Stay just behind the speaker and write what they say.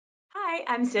Hi,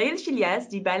 I'm Cyril Chilias,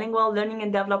 the Bilingual Learning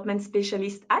and Development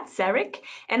Specialist at CERIC.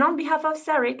 And on behalf of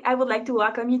CERIC, I would like to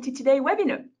welcome you to today's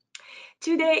webinar.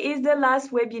 Today is the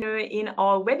last webinar in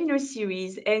our webinar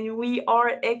series, and we are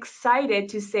excited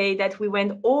to say that we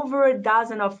went over a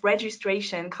dozen of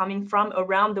registration coming from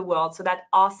around the world, so that's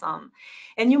awesome.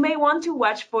 And you may want to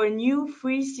watch for a new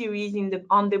free series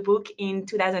on the book in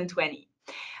 2020.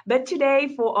 But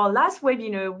today, for our last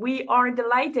webinar, we are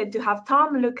delighted to have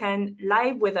Tom Luken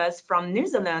live with us from New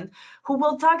Zealand, who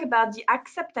will talk about the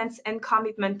acceptance and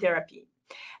commitment therapy.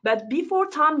 But before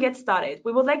Tom gets started,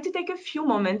 we would like to take a few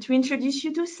moments to introduce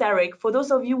you to CERIC for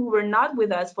those of you who were not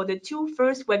with us for the two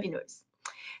first webinars.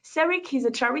 CERIC is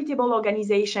a charitable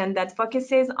organization that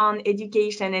focuses on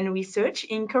education and research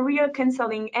in career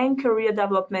counseling and career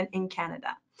development in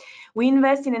Canada. We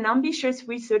invest in an ambitious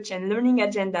research and learning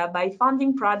agenda by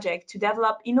funding projects to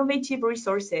develop innovative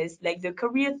resources like the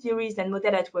Career Theories and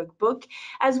Model at Work book,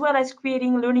 as well as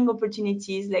creating learning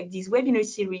opportunities like this webinar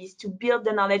series to build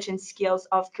the knowledge and skills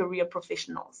of career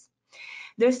professionals.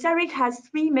 The CERIC has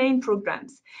three main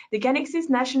programs: the Canexus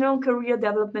National Career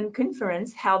Development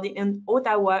Conference held in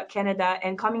Ottawa, Canada,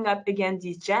 and coming up again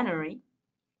this January;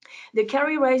 the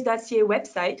careerrise.ca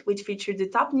website, which features the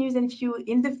top news and view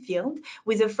in the field,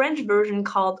 with a French version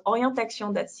called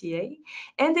orientation.ca;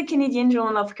 and the Canadian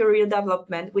Journal of Career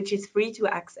Development, which is free to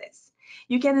access.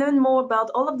 You can learn more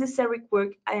about all of the CERIC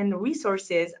work and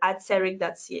resources at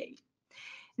ceric.ca.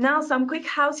 Now, some quick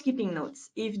housekeeping notes.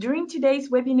 If during today's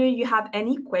webinar you have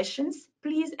any questions,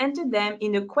 please enter them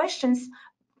in the questions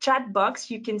chat box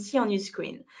you can see on your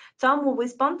screen. Tom will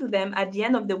respond to them at the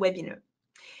end of the webinar.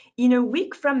 In a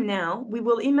week from now, we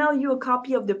will email you a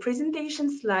copy of the presentation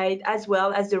slide as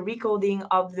well as the recording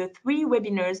of the three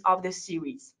webinars of the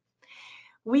series.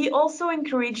 We also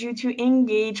encourage you to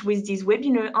engage with this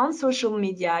webinar on social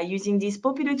media using this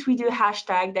popular Twitter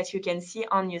hashtag that you can see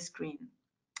on your screen.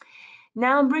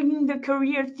 Now, bringing the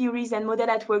Career Theories and Model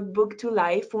at Work book to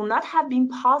life will not have been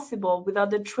possible without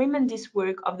the tremendous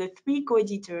work of the three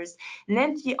co-editors,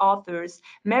 Nancy authors,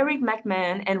 Mary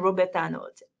McMahon and Robert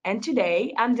Arnold. And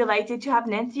today, I'm delighted to have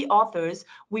Nancy authors.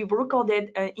 We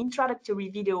recorded an introductory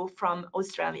video from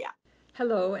Australia.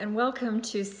 Hello, and welcome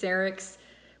to CERIC's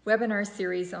webinar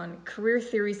series on Career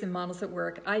Theories and Models at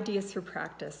Work, Ideas for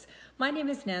Practice. My name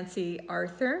is Nancy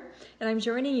Arthur, and I'm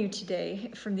joining you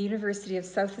today from the University of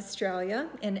South Australia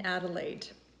in Adelaide.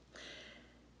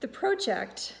 The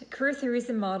project, Career Theories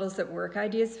and Models at Work,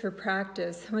 Ideas for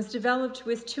Practice, was developed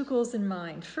with two goals in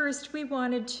mind. First, we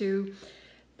wanted to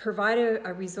provide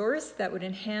a resource that would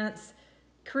enhance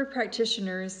career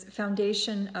practitioners'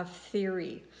 foundation of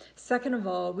theory. Second of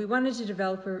all, we wanted to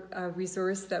develop a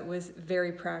resource that was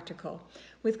very practical.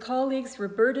 With colleagues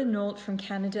Roberta Nolt from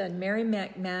Canada and Mary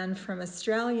McMahon from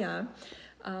Australia,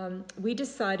 we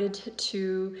decided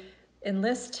to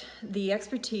enlist the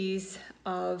expertise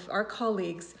of our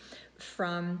colleagues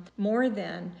from more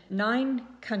than 9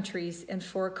 countries and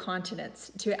 4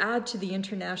 continents to add to the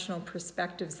international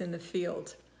perspectives in the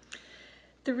field.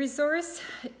 The resource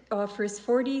offers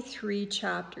 43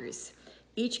 chapters,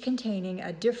 each containing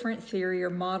a different theory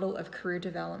or model of career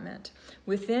development.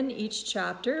 Within each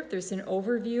chapter, there's an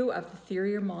overview of the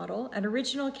theory or model, an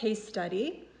original case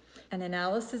study, an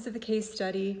analysis of the case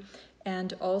study,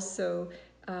 and also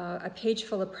a page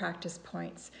full of practice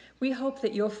points. We hope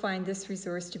that you'll find this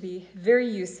resource to be very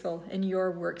useful in your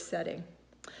work setting.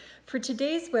 For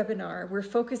today's webinar, we're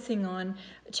focusing on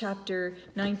chapter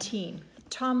 19.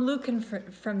 Tom Luken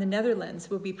from the Netherlands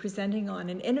will be presenting on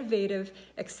an innovative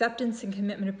acceptance and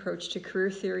commitment approach to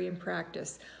career theory and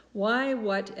practice. Why,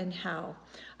 what, and how.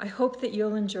 I hope that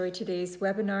you'll enjoy today's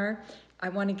webinar. I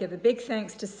want to give a big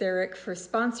thanks to CERIC for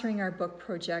sponsoring our book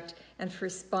project and for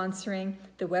sponsoring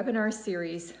the webinar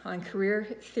series on Career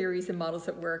Theories and Models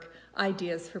at Work,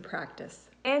 Ideas for Practice.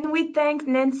 And we thank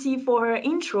Nancy for her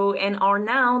intro and are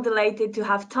now delighted to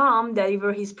have Tom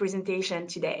deliver his presentation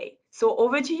today. So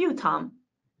over to you, Tom.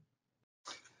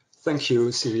 Thank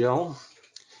you, Cyril.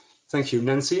 Thank you,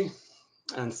 Nancy.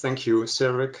 And thank you,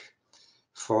 CERIC,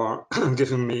 for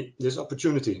giving me this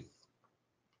opportunity.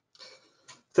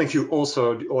 Thank you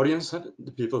also the audience,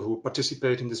 the people who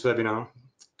participate in this webinar.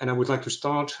 And I would like to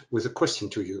start with a question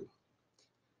to you.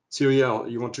 Cyril,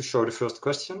 you want to show the first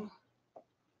question?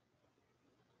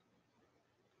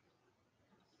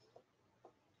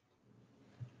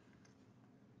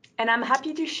 And I'm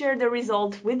happy to share the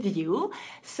result with you.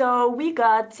 So we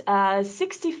got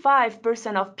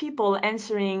 65% of people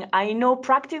answering, I know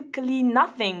practically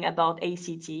nothing about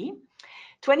ACT.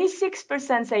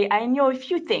 26% say, I know a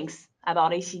few things,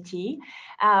 about ACT.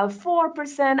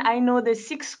 4% I know the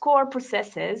 6 core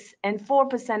processes, and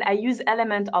 4% I use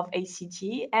element of ACT,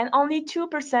 and only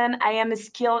 2% I am a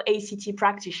skilled ACT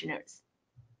practitioner.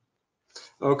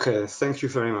 Okay, thank you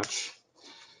very much.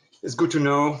 It's good to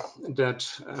know that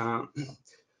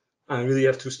I really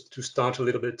have to start a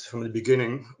little bit from the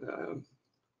beginning.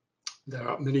 There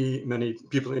are many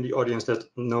people in the audience that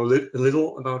know a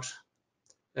little about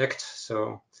ACT,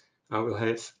 so I will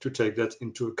have to take that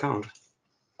into account.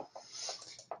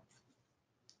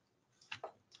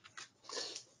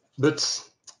 But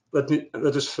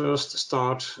let us first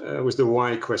start with the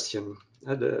why question.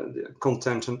 The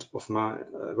content of my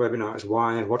webinar is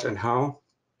why, what, and how.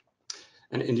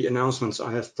 And in the announcements,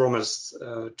 I have promised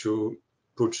to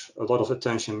put a lot of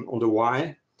attention on the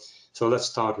why. So let's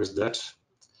start with that.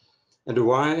 And the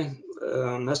why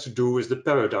has to do with the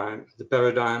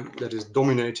paradigm that is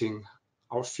dominating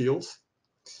our field.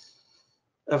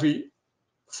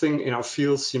 Everything in our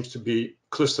field seems to be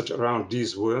clustered around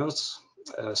these words: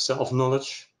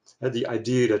 self-knowledge, the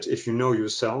idea that if you know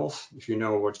yourself, if you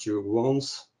know what you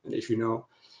want, and if you know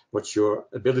what your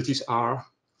abilities are,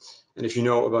 and if you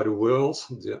know about the world,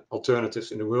 the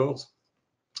alternatives in the world,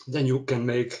 then you can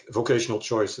make vocational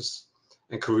choices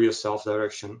and career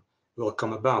self-direction will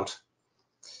come about.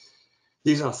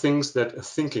 These are things that a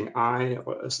thinking I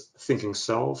or a thinking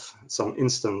self, in some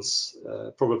instance,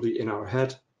 probably in our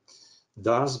head,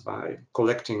 does by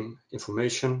collecting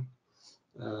information,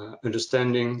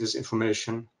 understanding this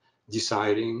information,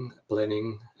 deciding,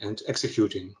 planning, and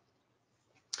executing.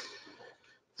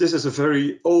 This is a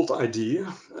very old idea.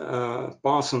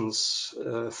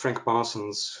 Frank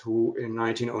Parsons, who in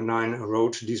 1909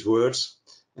 wrote these words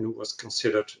and who was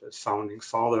considered a founding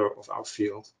father of our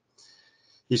field,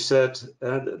 he said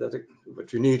that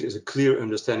what you need is a clear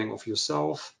understanding of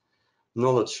yourself,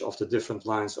 knowledge of the different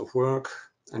lines of work,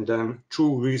 and then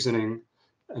true reasoning,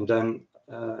 and then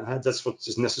that's what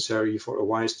is necessary for a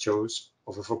wise choice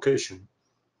of a vocation.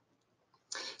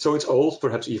 So it's old,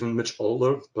 perhaps even much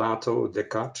older, Plato,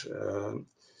 Descartes,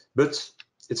 but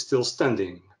it's still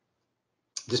standing.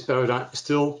 This paradigm is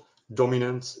still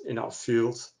dominant in our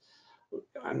field.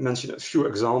 I mentioned a few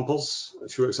examples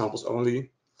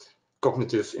only.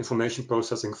 Cognitive information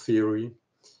processing theory.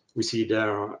 We see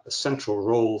there a central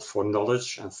role for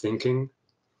knowledge and thinking.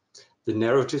 The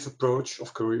narrative approach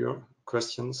of career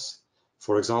questions.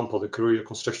 For example, the career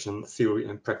construction theory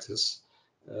and practice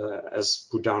as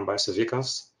put down by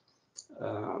Savickas.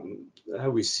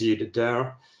 We see that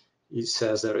there, he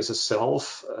says there is a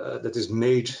self that is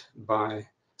made by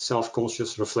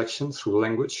self-conscious reflection through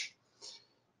language.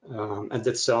 And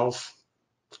that self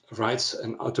writes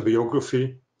an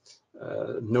autobiography,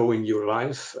 knowing your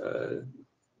life,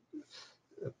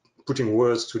 putting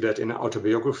words to that in an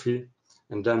autobiography,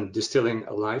 and then distilling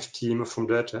a life theme from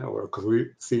that, or a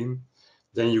career theme.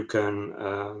 Then you can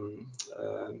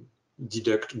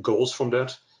deduct goals from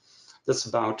that. That's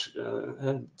about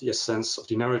the essence of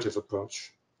the narrative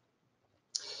approach.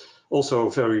 Also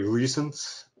very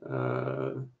recent,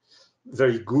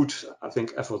 very good, I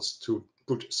think, efforts to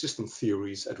put system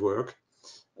theories at work.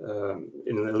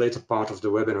 In a later part of the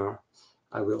webinar,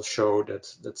 I will show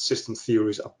that system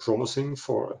theories are promising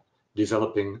for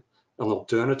developing an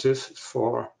alternative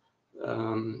for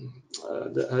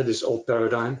this old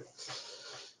paradigm.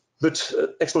 But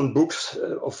excellent books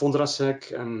of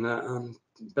Vondrasek and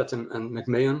Patton and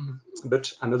McMahon,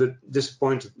 but I'm a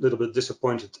little bit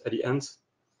disappointed at the end,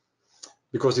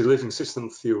 because the living system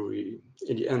theory,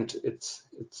 in the end, it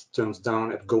turns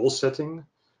down at goal setting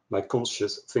by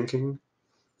conscious thinking.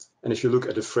 And if you look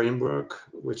at the framework,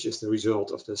 which is the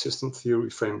result of the system theory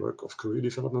framework of career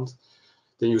development,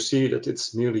 then you see that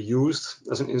it's merely used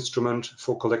as an instrument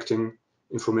for collecting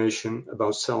information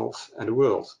about self and the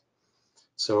world.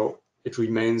 So it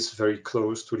remains very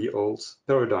close to the old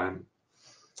paradigm.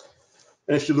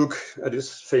 And if you look at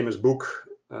this famous book,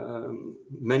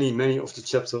 many of the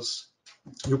chapters,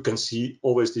 you can see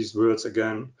always these words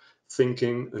again: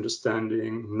 thinking,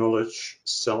 understanding, knowledge,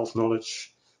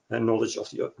 self-knowledge, and knowledge of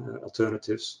the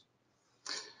alternatives.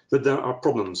 But there are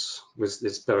problems with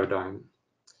this paradigm.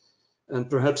 And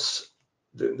perhaps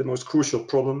the most crucial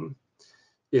problem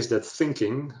is that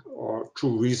thinking, or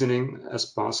true reasoning, as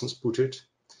Parsons put it,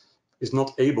 is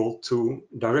not able to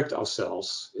direct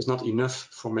ourselves, is not enough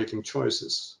for making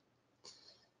choices.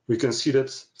 We can see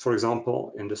that, for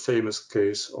example, in the famous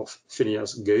case of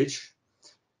Phineas Gage.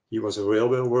 He was a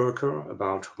railway worker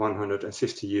about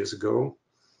 150 years ago,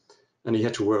 and he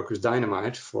had to work with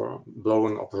dynamite for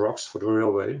blowing up rocks for the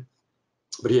railway.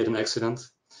 But he had an accident,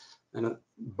 and a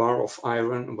bar of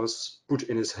iron was put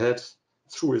in his head,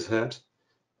 through his head,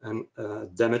 and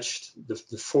damaged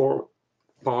the fore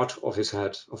part of his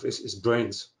head, of his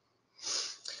brains.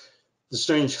 The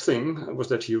strange thing was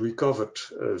that he recovered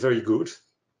very good,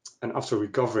 and after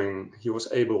recovering, he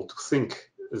was able to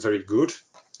think very good.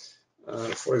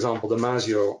 For example,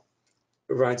 Damasio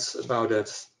writes about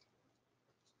that,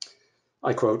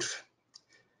 I quote,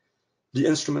 "The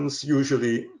instruments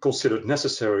usually considered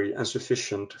necessary and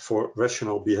sufficient for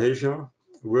rational behavior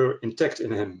were intact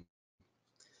in him.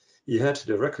 He had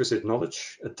the requisite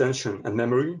knowledge, attention, and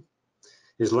memory.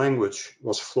 His language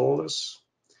was flawless.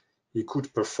 He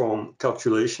could perform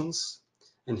calculations,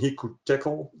 and he could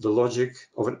tackle the logic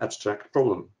of an abstract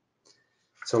problem."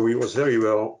 So he was very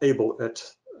well able at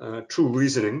true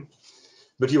reasoning,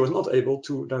 but he was not able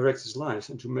to direct his life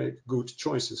and to make good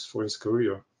choices for his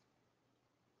career.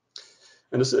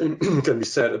 And the same can be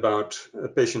said about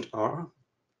patient R.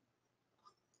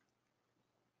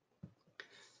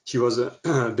 She was a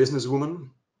businesswoman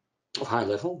of high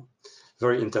level,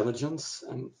 very intelligent,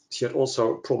 and she had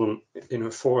also a problem in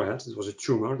her forehead. It was a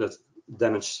tumor that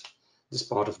damaged this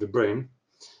part of the brain.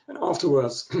 And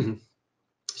afterwards,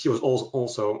 she was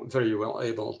also very well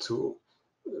able to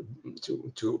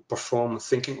perform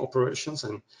thinking operations,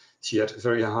 and she had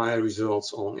very high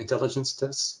results on intelligence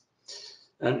tests.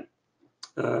 And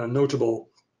notable,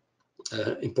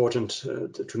 important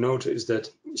to note is that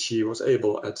she was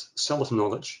able at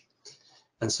self-knowledge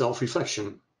and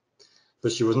self-reflection,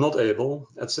 but she was not able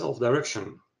at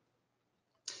self-direction.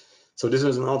 So this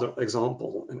is another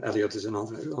example, and Eliot is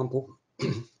another example.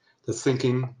 The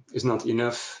thinking is not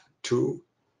enough to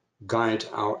guide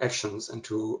our actions and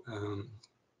to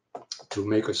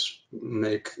make us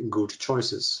make good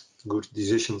choices, good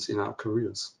decisions in our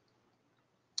careers.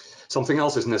 Something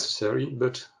else is necessary,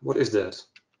 but what is that?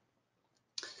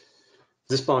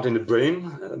 This part in the brain,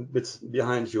 a bit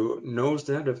behind your nose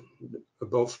there, the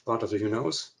above part of your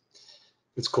nose,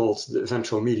 it's called the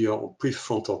ventromedial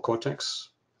prefrontal cortex.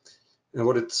 And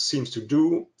what it seems to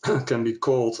do can be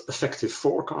called effective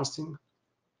forecasting.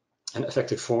 And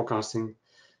effective forecasting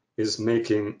is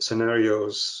making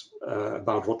scenarios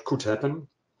about what could happen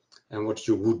and what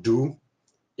you would do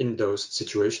in those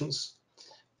situations,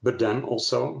 but then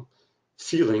also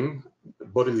feeling,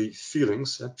 bodily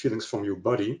feelings, feelings from your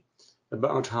body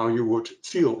about how you would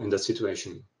feel in that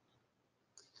situation.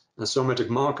 And somatic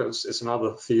markers is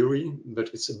another theory,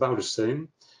 but it's about the same,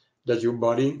 that your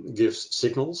body gives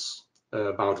signals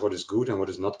about what is good and what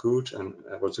is not good, and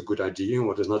what's a good idea and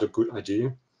what is not a good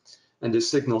idea. And these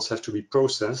signals have to be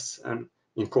processed and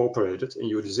incorporated in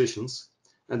your decisions.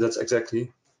 And that's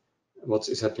exactly what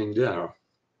is happening there.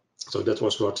 So that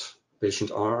was what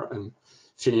patient R and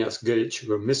Phineas Gage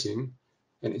were missing.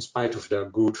 And in spite of their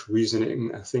good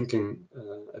reasoning and thinking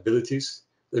abilities,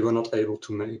 they were not able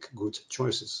to make good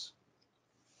choices.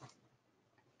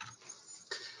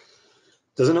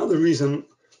 There's another reason,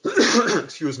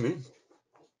 excuse me,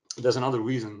 there's another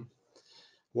reason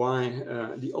why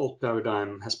the old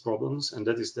paradigm has problems, and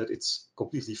that is that it's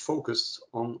completely focused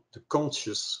on the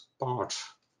conscious part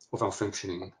of our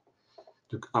functioning,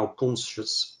 our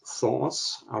conscious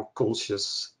thoughts, our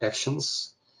conscious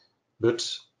actions.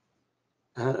 But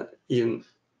even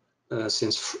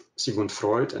since Sigmund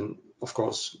Freud, and of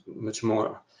course much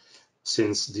more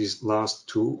since these last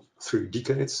 2-3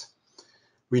 decades,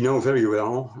 we know very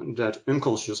well that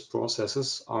unconscious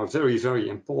processes are very, very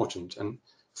important and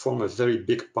form a very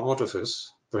big part of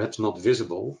us, perhaps not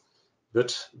visible,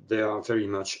 but they are very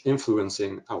much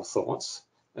influencing our thoughts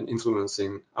and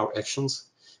influencing our actions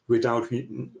without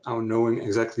our knowing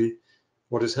exactly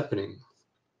what is happening.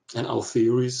 And our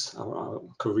theories, our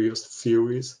career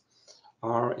theories,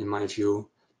 are, in my view,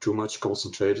 too much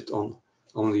concentrated on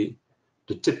only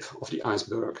the tip of the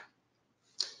iceberg.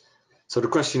 So the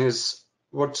question is,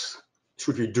 what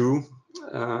should we do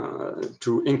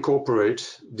to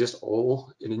incorporate this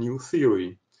all in a new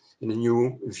theory, in a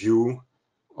new view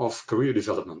of career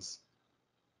development?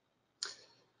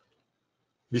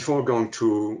 Before going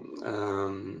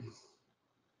to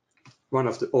one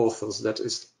of the authors that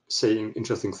is saying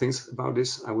interesting things about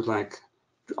this, I would like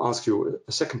to ask you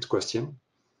a second question.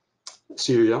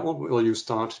 Cyrielle, will you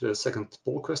start the second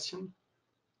poll question?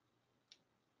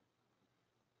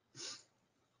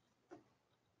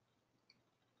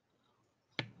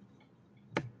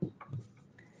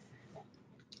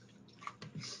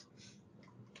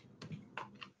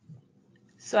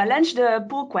 So I launched the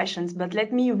poll questions, but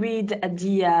let me read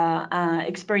the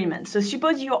experiment. So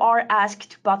suppose you are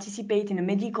asked to participate in a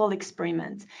medical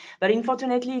experiment, but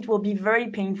unfortunately it will be very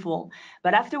painful.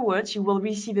 But afterwards you will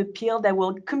receive a pill that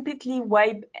will completely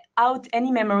wipe out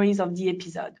any memories of the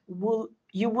episode. Will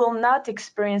You will not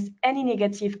experience any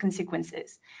negative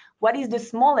consequences. What is the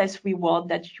smallest reward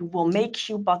that will make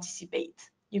you participate?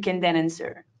 You can then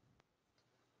answer.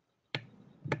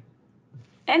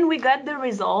 And we got the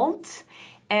result.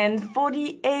 And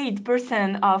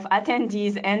 48% of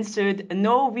attendees answered,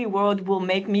 no reward will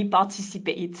make me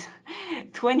participate.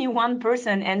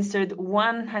 21% answered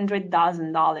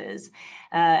 $100,000.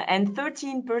 And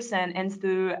 13%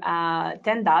 answered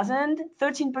 10,000.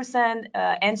 13%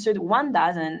 answered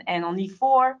 1,000, and only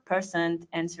 4%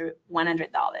 answered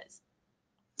 $100.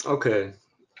 Okay,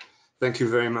 thank you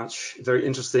very much. Very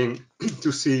interesting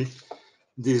to see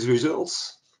these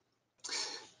results.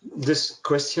 This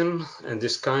question and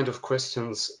this kind of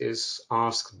questions is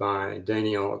asked by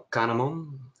Daniel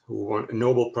Kahneman, who won a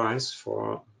Nobel Prize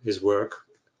for his work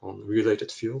on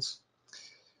related fields.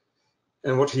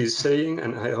 And what he's saying,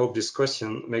 and I hope this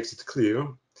question makes it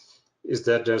clear, is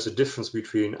that there's a difference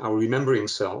between our remembering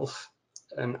self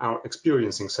and our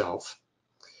experiencing self.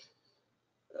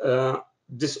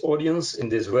 This audience in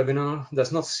this webinar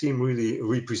does not seem really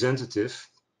representative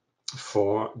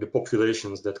for the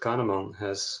populations that Kahneman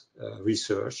has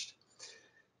researched,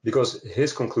 because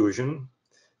his conclusion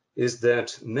is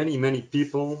that many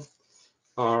people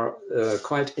are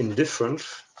quite indifferent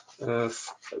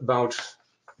about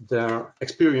their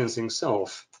experiencing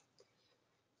self.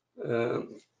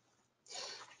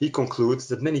 He concludes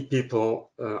that many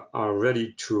people are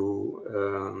ready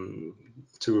to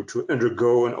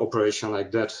undergo an operation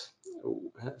like that,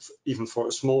 even for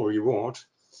a small reward,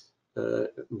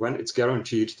 when it's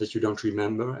guaranteed that you don't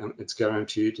remember and it's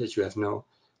guaranteed that you have no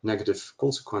negative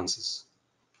consequences.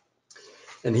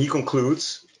 And he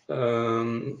concludes,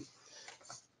 odd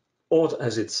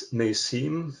as it may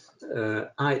seem,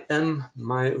 I am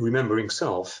my remembering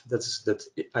self. That's that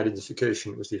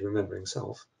identification with the remembering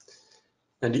self.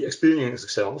 And the experiencing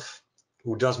self,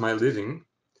 who does my living,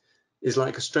 is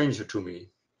like a stranger to me.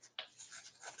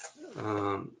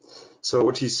 So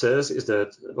what he says is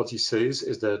that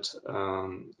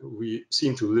we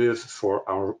seem to live for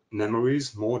our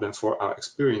memories more than for our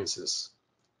experiences.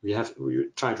 We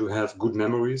try to have good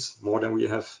memories more than we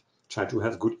try to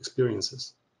have good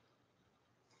experiences.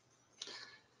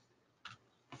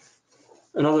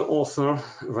 Another author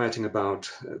writing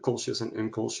about conscious and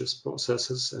unconscious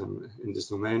processes in this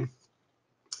domain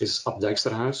is Ab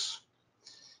Dijksterhuis.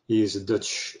 He is a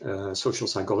Dutch social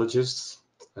psychologist.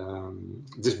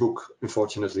 This book,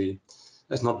 unfortunately,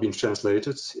 has not been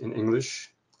translated in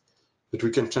English, but we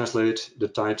can translate the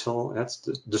title as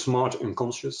The Smart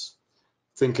Unconscious,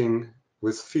 Thinking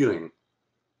with Feeling.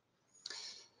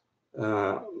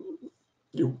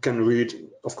 You can read,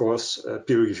 of course,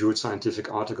 peer-reviewed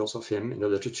scientific articles of him in the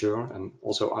literature, and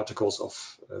also articles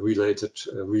of related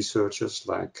researchers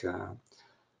like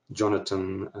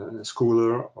Jonathan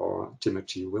Schooler or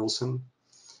Timothy Wilson.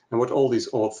 And what all these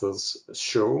authors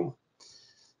show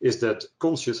is that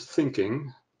conscious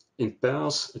thinking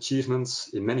impairs achievements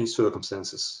in many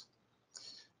circumstances.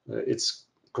 It's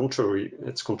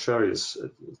contrarious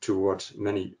to what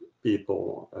many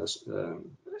people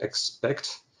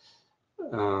expect.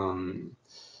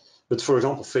 But for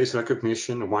example, face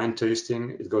recognition, wine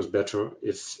tasting, it goes better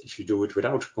if you do it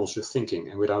without conscious thinking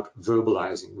and without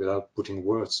verbalizing, without putting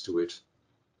words to it.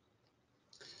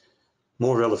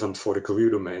 More relevant for the career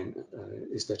domain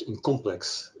is that in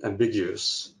complex,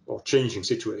 ambiguous, or changing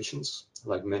situations,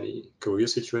 like many career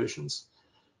situations,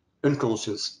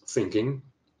 unconscious thinking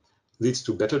leads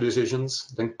to better decisions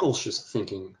than conscious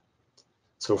thinking.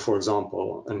 So, for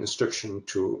example, an instruction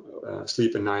to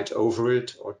sleep a night over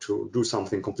it or to do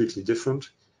something completely different,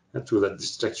 to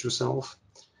distract yourself,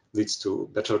 leads to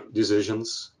better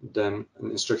decisions than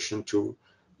an instruction to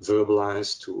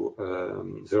verbalize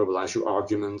your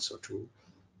arguments or to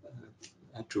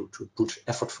put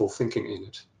effortful thinking in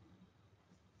it.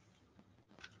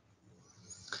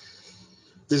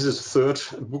 This is the third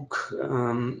book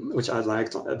which I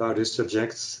liked about this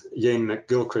subject. Ian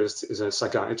McGilchrist is a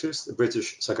psychiatrist, a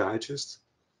British psychiatrist,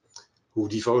 who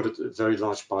devoted a very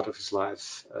large part of his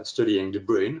life studying the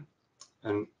brain,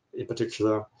 and in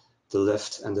particular the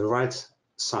left and the right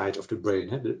side of the brain,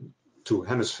 the two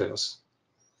hemispheres.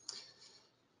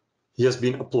 He has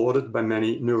been applauded by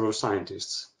many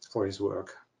neuroscientists for his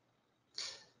work.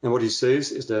 And what he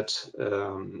says is that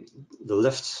the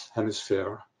left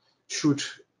hemisphere should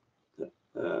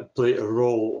play a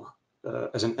role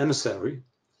as an emissary,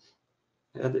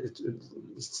 and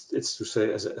it's to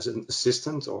say as an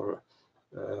assistant or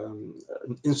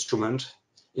an instrument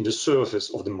in the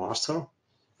service of the master.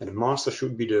 And the master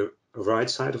should be the right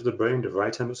side of the brain, the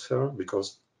right hemisphere,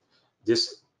 because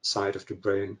this side of the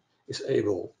brain is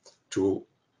able to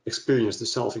experience the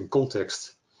self in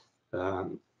context,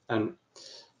 and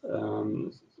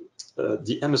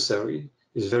the emissary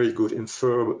is very good in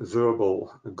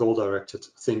verbal, goal-directed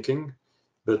thinking,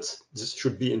 but this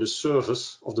should be in the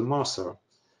service of the master.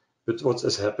 But what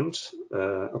has happened,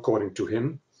 according to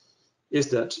him, is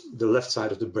that the left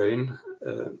side of the brain,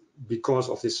 because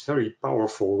of this very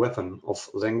powerful weapon of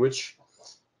language,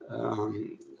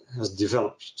 has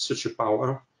developed such a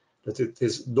power that it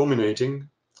is dominating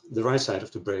the right side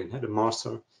of the brain. The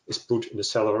master is put in the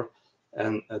cellar,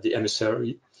 and the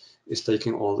emissary is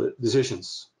taking all the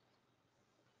decisions.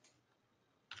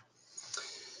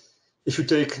 If you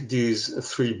take these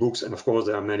 3 books, and of course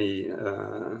there are many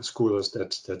scholars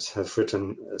that have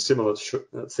written similar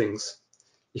things,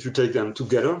 if you take them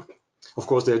together, of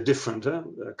course they're different.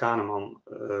 Kahneman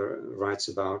writes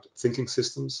about thinking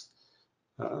systems,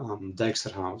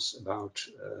 Dijksterhuis about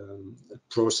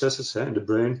processes in the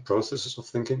brain, processes of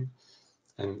thinking,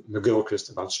 and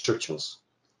McGilchrist about structures.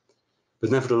 But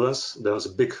nevertheless, there's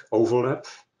a big overlap,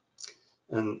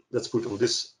 and let's put on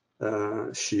this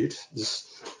sheet. This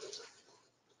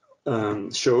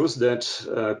shows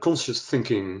that conscious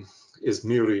thinking is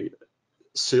merely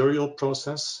serial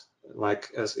process, like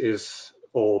as if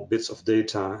all bits of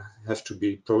data have to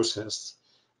be processed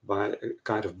by a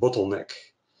kind of bottleneck.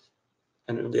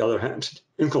 And on the other hand,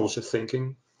 unconscious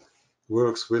thinking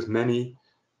works with many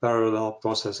parallel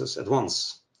processes at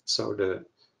once. So the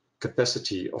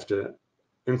capacity of the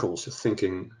unconscious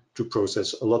thinking to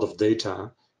process a lot of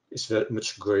data is very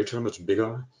much greater, much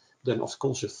bigger than of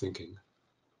conscious thinking.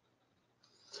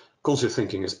 Conscious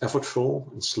thinking is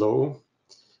effortful and slow.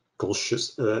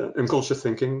 Unconscious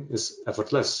thinking is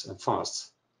effortless and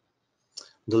fast. On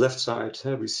the left side,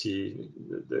 we see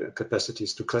the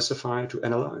capacities to classify, to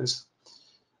analyze.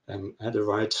 And at the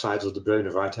right side of the brain,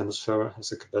 the right hemisphere, has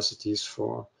the capacities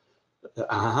for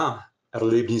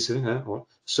Erlebnisse, or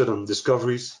sudden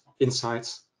discoveries,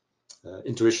 insights,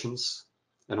 intuitions,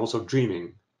 and also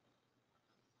dreaming.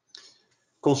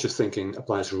 Conscious thinking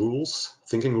applies rules.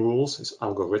 Thinking rules is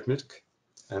algorithmic,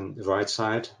 and the right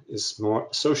side is more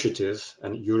associative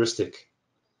and heuristic.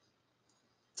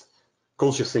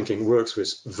 Conscious thinking works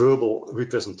with verbal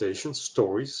representations,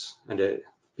 stories, and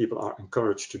people are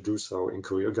encouraged to do so in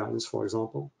career guidance, for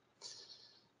example.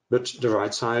 But the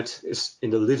right side is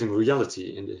in the living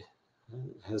reality,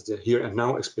 has the here and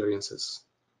now experiences.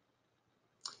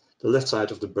 The left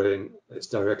side of the brain is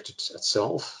directed at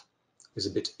self, is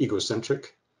a bit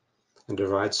egocentric, and the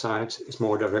right side is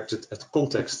more directed at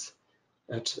context,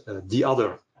 at the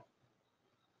other.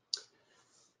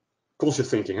 Conscious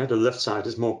thinking, the left side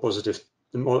is more positive,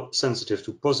 more sensitive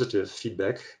to positive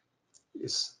feedback,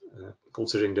 is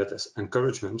considering that as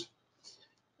encouragement,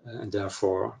 and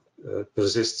therefore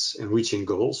persists in reaching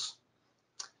goals.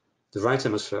 The right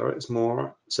hemisphere is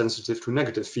more sensitive to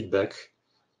negative feedback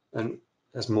and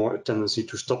has more a tendency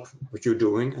to stop what you're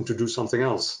doing and to do something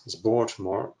else. It's bored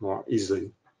more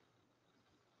easily.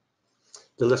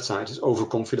 The left side is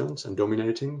overconfident and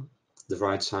dominating. The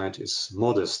right side is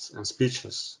modest and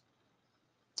speechless.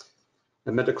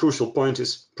 And the crucial point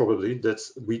is probably that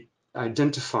we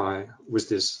identify with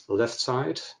this left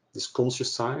side, this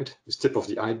conscious side, this tip of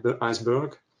the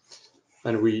iceberg,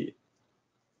 and we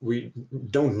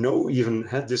don't know even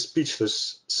had this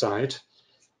speechless side,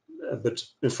 but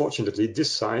unfortunately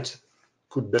this side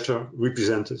could better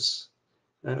represent us,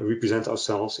 represent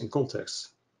ourselves in context.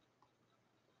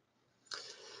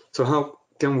 So how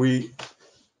can we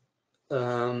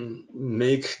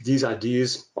make these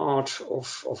ideas part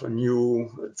of a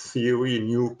new theory,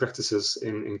 new practices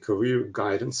in career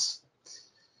guidance?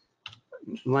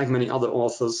 Like many other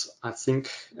authors, I think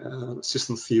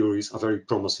system theories are very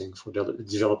promising for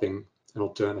developing an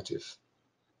alternative.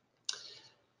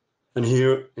 And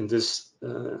here in this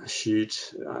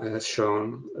sheet, I have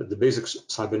shown the basic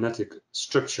cybernetic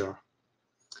structure.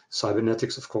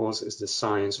 Cybernetics, of course, is the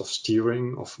science of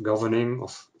steering, of governing,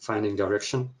 of finding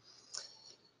direction.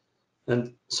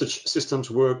 And such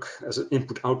systems work as an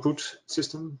input-output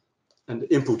system. And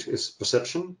the input is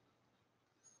perception,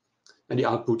 and the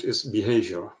output is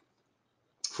behavior.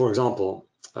 For example,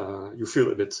 you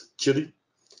feel a bit chilly.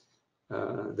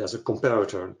 There's a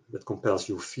comparator that compares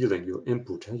your feeling, your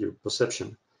input, your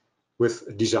perception, with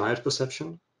a desired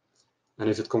perception. And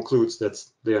if it concludes that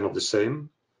they are not the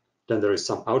same, then there is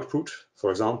some output.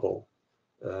 For example,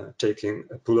 taking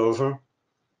a pullover,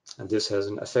 and this has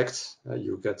an effect.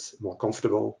 You get more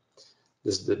comfortable.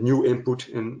 This is the new input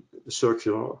in the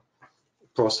circular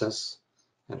process,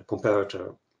 and the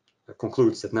comparator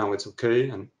concludes that now it's okay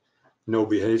and no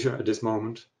behavior at this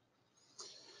moment.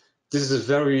 This is a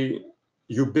very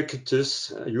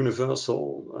ubiquitous,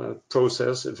 universal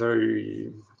process,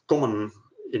 very common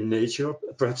in nature.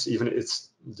 Perhaps even it's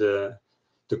the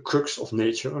crux of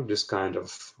nature, this kind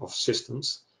of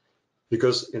systems,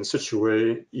 because in such a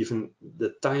way, even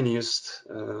the tiniest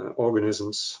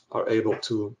organisms are able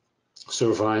to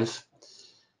survive,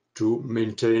 to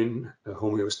maintain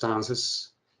homeostasis,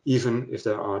 even if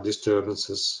there are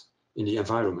disturbances in the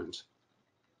environment.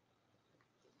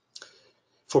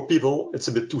 For people, it's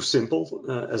a bit too simple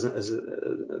as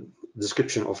a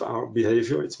description of our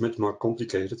behavior. It's much more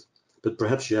complicated, but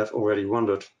perhaps you have already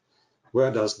wondered,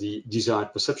 where does the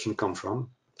desired perception come from?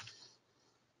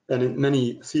 And in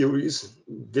many theories,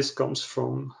 this comes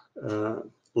from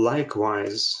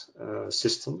likewise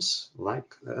systems,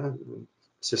 like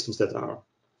systems that are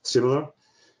similar,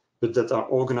 but that are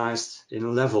organized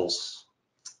in levels.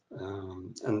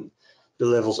 And the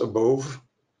levels above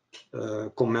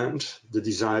command the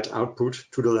desired output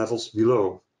to the levels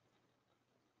below.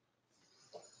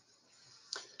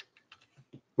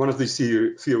 One of these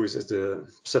theories is the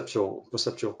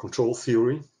perceptual control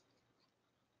theory.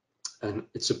 And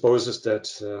it supposes that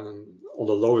on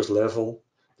the lowest level,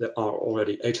 there are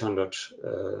already 800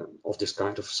 of this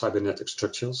kind of cybernetic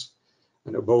structures.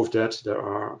 And above that, there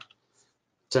are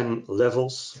 10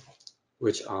 levels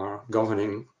which are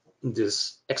governing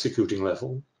this executing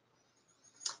level.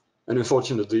 And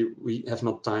unfortunately, we have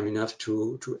not time enough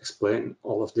to explain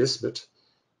all of this, but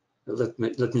let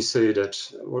me say that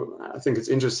I think it's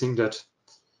interesting that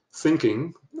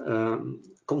thinking,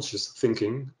 conscious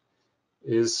thinking,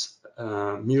 is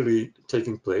merely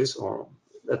taking place, or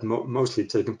mostly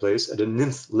taking place at the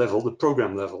nth level, the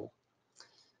program level.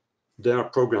 There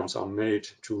programs are made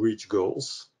to reach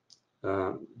goals,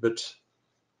 but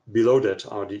below that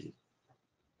are the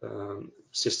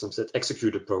systems that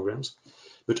execute the programs.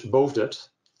 But above that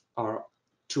are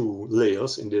two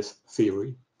layers in this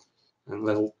theory. And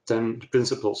level 10, the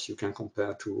principles you can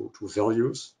compare to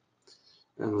values.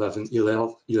 And level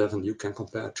 11 you can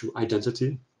compare to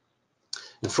identity.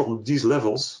 And from these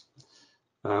levels,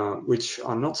 which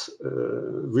are not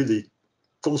really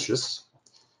conscious,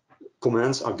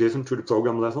 commands are given to the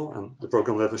program level, and the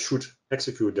program level should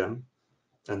execute them,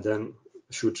 and then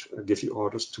should give you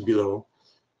orders to below,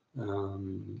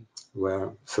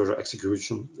 where further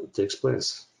execution takes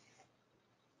place.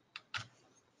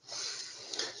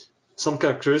 Some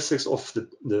characteristics of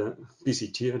the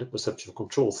PCT, the perceptual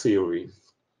control theory,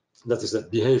 that is that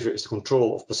behavior is the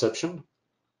control of perception.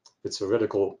 It's a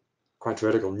quite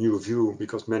radical new view,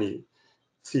 because many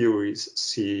theories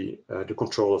see the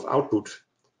control of output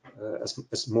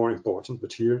as more important,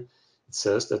 but here it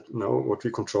says that no, what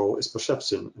we control is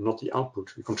perception and not the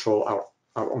output. We control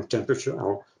our own temperature,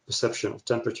 our perception of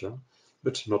temperature,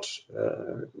 but not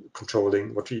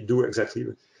controlling what we do exactly.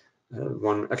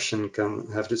 One action can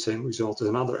have the same result as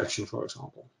another action, for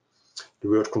example. The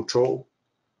word control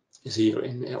is here,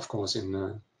 of course,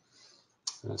 in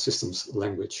systems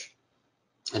language,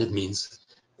 and it means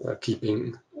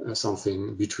keeping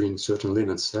something between certain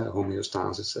limits,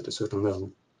 homeostasis at a certain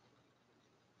level.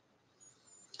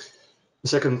 The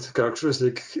second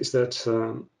characteristic is that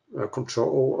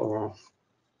control or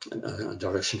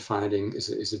direction finding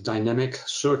is a dynamic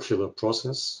circular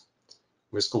process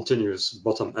with continuous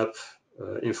bottom-up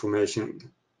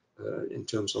information in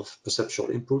terms of perceptual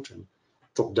input, and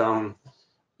top-down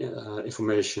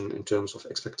information in terms of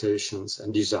expectations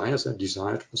and desires and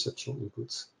desired perceptual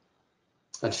inputs,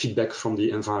 and feedback from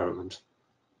the environment.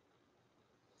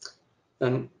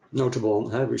 And notable,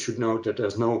 we should note that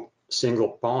there's no single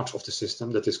part of the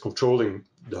system that is controlling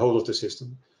the whole of the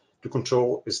system. The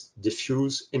control is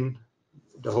diffuse in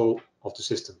the whole of the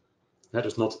system.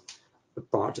 There's not a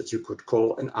part that you could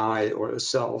call an I or a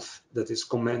self that is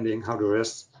commanding how the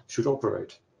rest should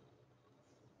operate.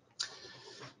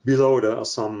 Below there are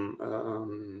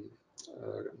some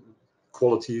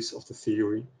qualities of the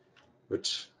theory,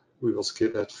 but we will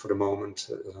skip that for the moment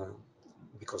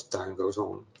because time goes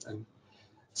on. And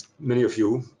many of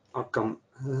you have come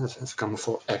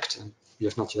for ACT, and we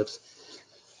have not yet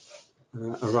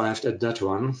arrived at that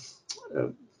one.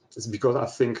 It's because I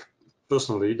think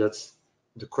personally that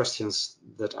the questions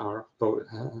that are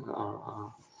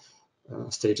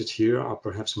stated here are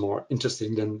perhaps more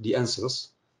interesting than the answers,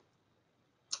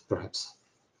 perhaps.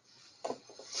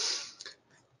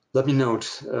 Let me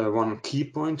note one key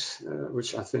point,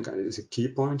 which I think is a key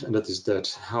point, and that is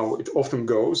that how it often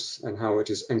goes and how it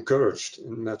is encouraged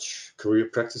in much career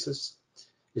practices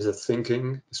is that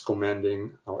thinking is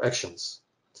commanding our actions.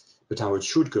 But how it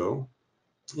should go,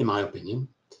 in my opinion,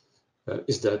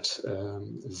 is that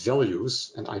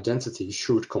values and identity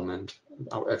should command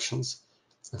our actions,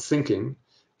 and thinking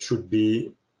should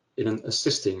be in an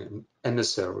assisting, an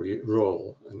emissary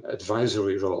role, an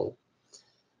advisory role.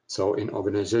 So in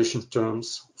organization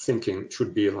terms, thinking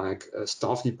should be like a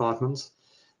staff department,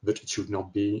 but it should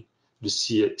not be the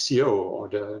CEO or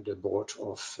the board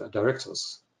of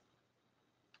directors.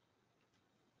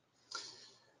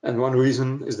 And one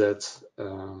reason is that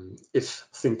if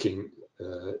thinking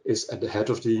is at the head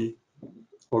of the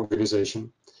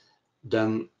organization,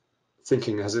 then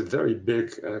thinking has a very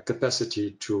big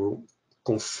capacity to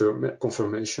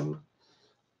confirmation.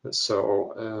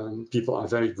 So people are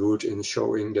very good in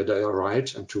showing that they are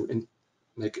right and to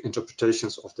make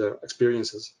interpretations of their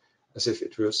experiences as if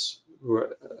it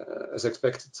were as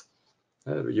expected.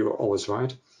 You are always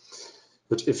right.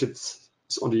 But if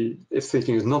if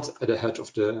thinking is not at the head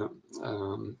of the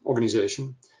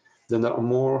organization, then there are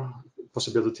more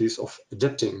possibilities of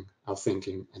adapting our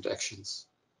thinking and actions.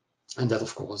 And that,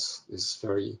 of course, is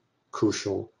very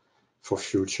crucial for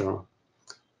future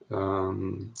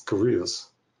careers.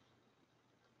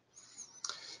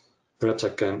 Perhaps I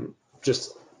can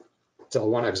just tell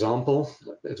one example.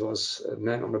 It was a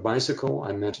man on a bicycle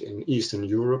I met in Eastern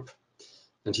Europe,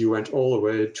 and he went all the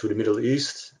way to the Middle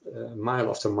East, mile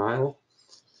after mile.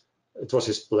 It was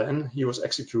his plan he was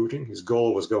executing. His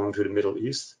goal was going to the Middle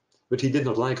East, but he did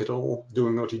not like at all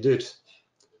doing what he did.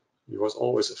 He was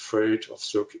always afraid of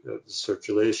the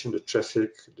circulation, the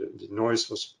traffic, the noise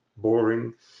was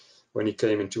boring. When he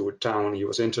came into a town, he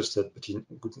was interested, but he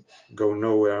could go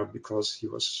nowhere because he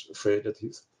was afraid that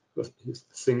his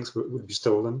things would be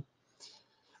stolen.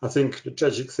 I think the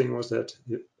tragic thing was that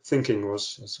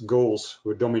his goals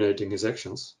were dominating his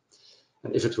actions.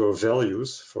 And if it were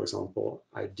values, for example,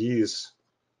 ideas,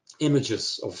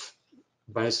 images of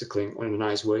bicycling in a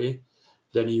nice way,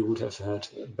 then he would have had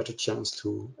a better chance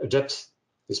to adapt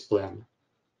his plan.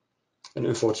 And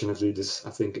unfortunately, this,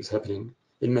 I think, is happening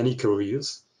in many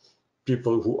careers.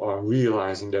 People who are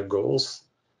realizing their goals,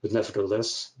 but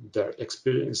nevertheless, their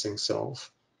experiencing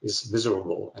self is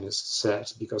miserable and is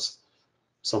sad because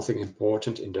something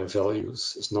important in their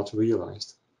values is not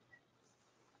realized.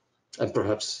 And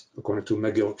perhaps, according to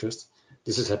McGilchrist,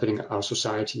 this is happening in our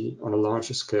society on a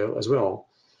larger scale as well.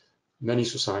 Many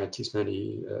societies,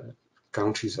 many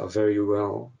countries are very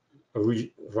well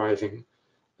arriving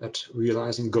at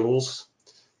realizing goals,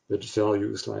 but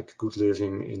values like good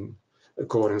living in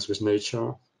accordance with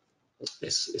nature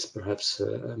is perhaps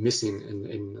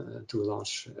missing to a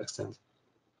large extent.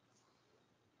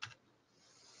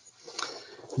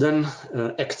 Then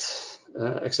ACT,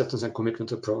 acceptance and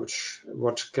commitment approach.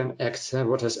 What can ACT,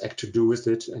 what has ACT to do with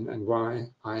it, and why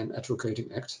I am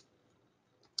advocating ACT?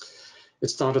 It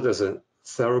started as a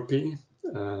therapy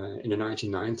in the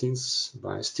 1990s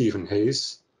by Stephen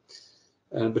Hayes,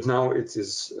 but now it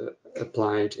is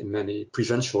applied in many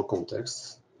prevential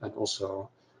contexts and also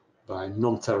by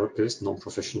non-therapists,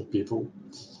 non-professional people.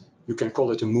 You can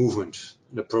call it a movement,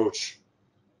 an approach.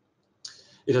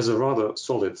 It has a rather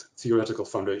solid theoretical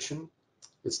foundation.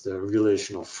 It's the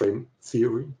relational frame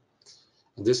theory.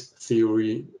 And this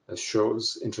theory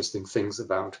shows interesting things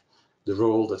about the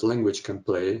role that language can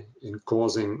play in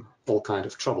causing all kinds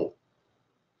of trouble.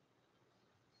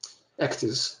 ACT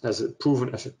has a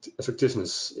proven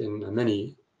effectiveness in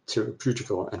many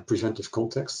therapeutical and preventive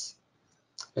contexts.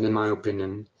 And in my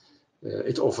opinion,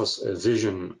 it offers a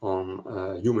vision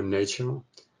on human nature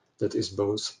that is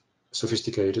both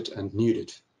sophisticated and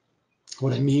needed.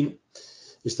 What I mean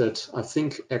is that I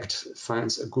think ACT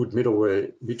finds a good middle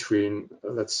way between,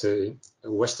 let's say,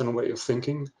 a Western way of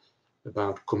thinking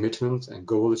about commitment and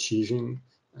goal achieving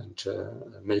and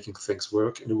making things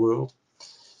work in the world.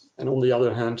 And on the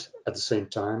other hand, at the same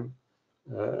time,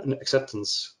 an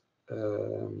acceptance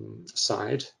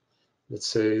side that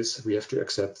says we have to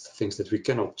accept things that we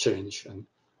cannot change and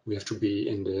we have to be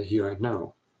in the here and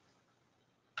now.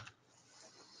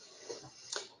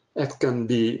 ACT can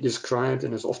be described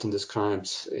and is often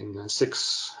described in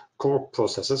 6 core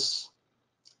processes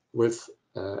with,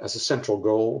 as a central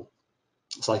goal,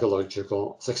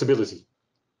 psychological flexibility.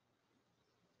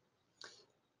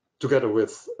 Together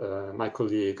with my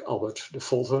colleague Albert de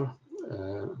Volter,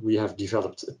 we have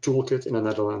developed a toolkit in the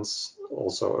Netherlands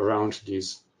also around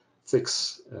these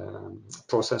 6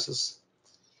 processes.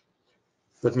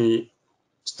 Let me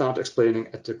start explaining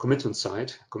at the commitment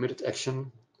side, committed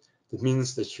action. That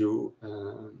means that you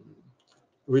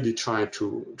really try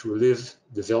to live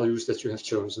the values that you have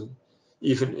chosen,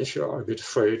 even if you are a bit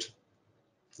afraid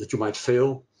that you might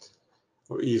fail,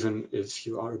 or even if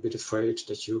you are a bit afraid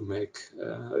that you make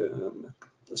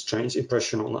a strange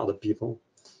impression on other people.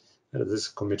 That is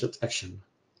committed action.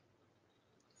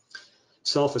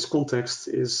 Self as context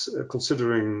is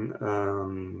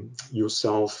considering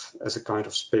yourself as a kind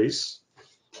of space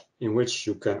in which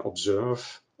you can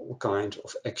observe all kinds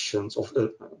of actions,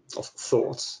 of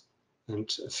thoughts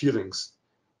and feelings.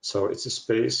 So it's a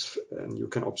space and you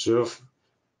can observe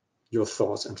your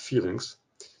thoughts and feelings,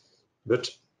 but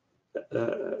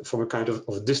from a kind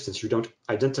of distance. You don't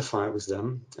identify with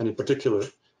them, and in particular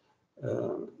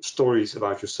stories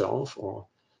about yourself or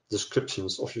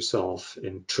descriptions of yourself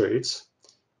in traits,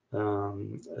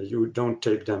 you don't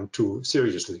take them too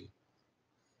seriously.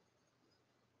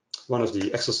 One of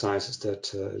the exercises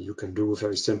that you can do,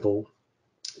 very simple,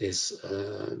 is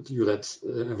you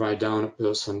write down a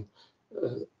person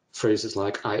phrases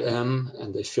like I am,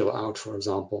 and they fill out, for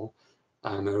example,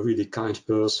 I'm a really kind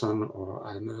person, or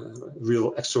I'm a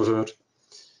real extrovert.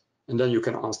 And then you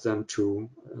can ask them to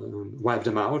wipe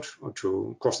them out or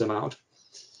to cross them out.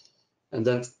 And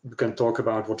then you can talk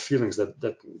about what feelings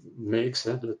that makes,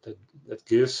 that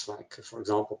gives. Like, for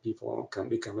example, people can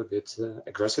become a bit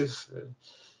aggressive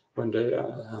when they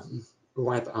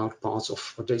wipe out parts of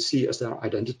what they see as their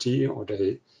identity, or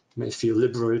they may feel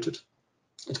liberated.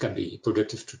 It can be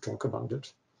productive to talk about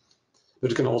it,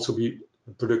 but it can also be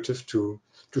productive to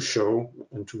show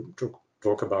and to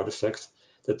talk about the fact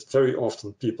that very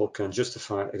often people can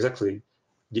justify exactly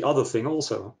the other thing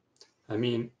also. I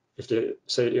mean, if they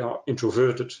say they are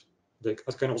introverted, they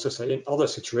can also say in other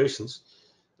situations,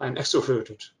 I'm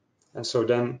extroverted. And so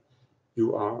then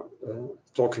you are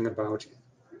talking about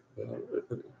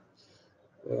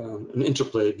an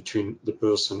interplay between the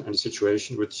person and the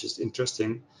situation, which is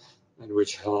interesting and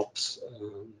which helps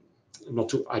not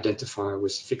to identify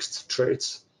with fixed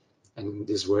traits. And in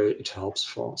this way, it helps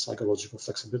for psychological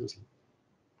flexibility.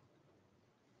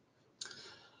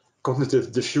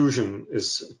 Cognitive diffusion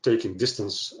is taking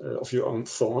distance of your own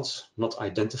thoughts, not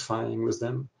identifying with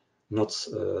them, not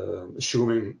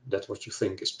assuming that what you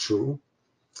think is true.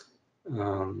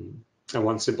 And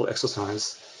one simple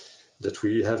exercise that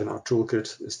we have in our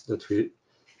toolkit is that we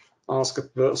ask a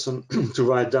person to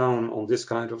write down on this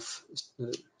kind of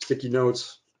sticky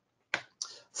notes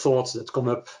thoughts that come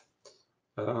up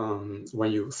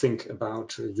when you think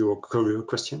about your career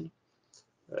question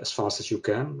as fast as you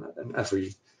can. And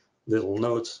every little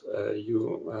note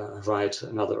you write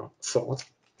another thought.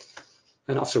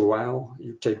 And after a while,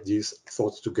 you take these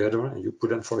thoughts together and you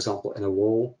put them, for example, in a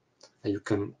wall, and you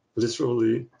can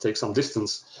literally take some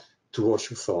distance towards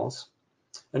your thoughts.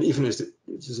 And even if it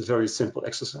is a very simple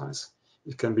exercise,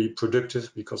 it can be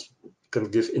productive because it can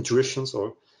give intuitions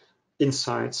or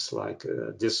insights like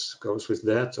this goes with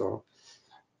that, or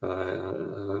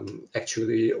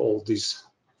actually all these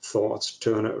thoughts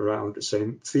turn around the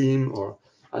same theme, or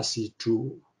I see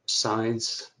two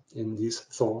sides in these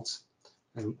thoughts,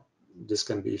 and this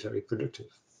can be very productive.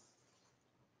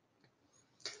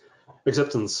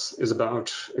 Acceptance is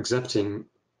about accepting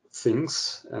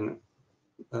things, and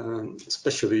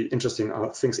especially interesting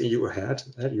are things in your head,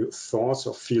 your thoughts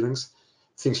or feelings,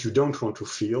 things you don't want to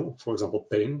feel, for example,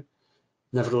 pain.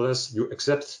 Nevertheless, you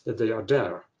accept that they are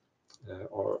there,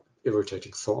 or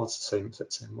irritating thoughts, same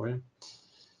way.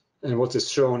 And what is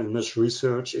shown in much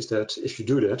research is that if you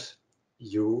do that,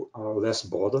 you are less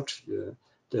bothered,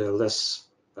 they're less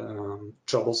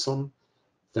troublesome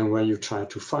than when you try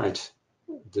to fight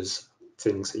these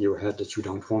things in your head that you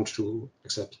don't want to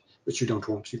accept, which you don't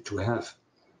want to have.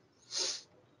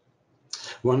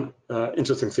 One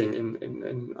interesting thing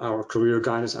in our career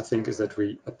guidance, I think, is that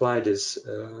we apply this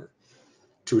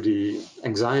to the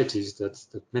anxieties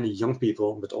that many young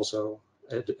people, but also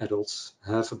adults,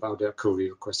 have about their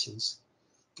career questions.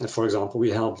 And for example,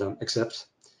 we help them accept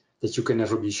that you can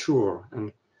never be sure,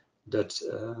 and that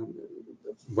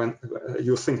when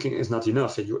your thinking is not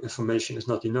enough and your information is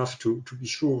not enough to be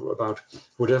sure about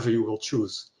whatever you will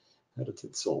choose. That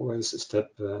it's always a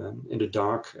step in the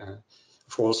dark.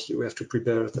 Of course, you have to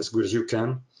prepare it as good as you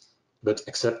can, but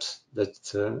accept that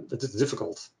that it's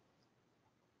difficult.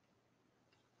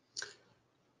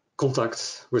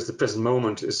 Contact with the present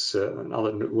moment is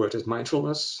another word is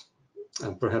mindfulness.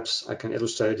 And perhaps I can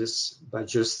illustrate this by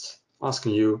just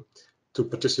asking you to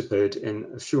participate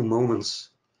in a few moments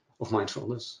of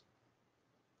mindfulness.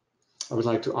 I would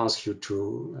like to ask you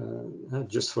to,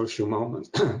 just for a few moments,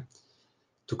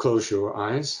 to close your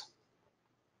eyes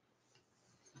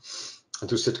and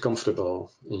to sit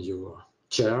comfortable in your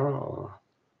chair or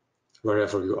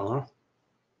wherever you are.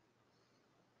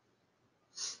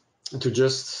 And to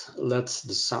just let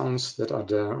the sounds that are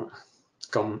there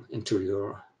come into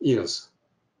your ears.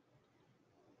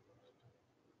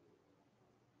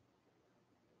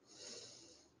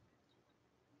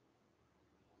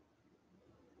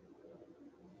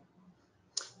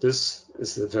 This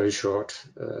is a very short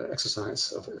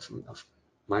exercise of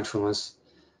mindfulness.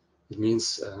 It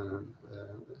means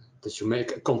that you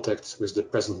make a contact with the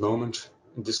present moment,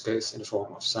 in this case in the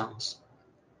form of sounds.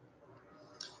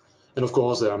 And of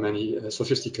course, there are many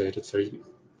sophisticated,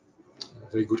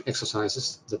 very good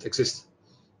exercises that exist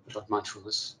about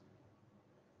mindfulness.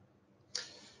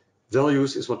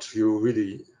 Values is what you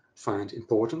really find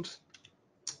important.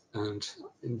 And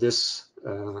in this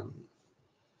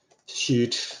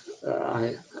sheet,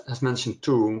 I have mentioned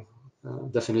two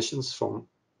definitions from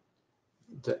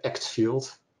the ACT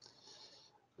field.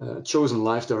 Chosen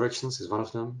life directions is one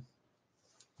of them.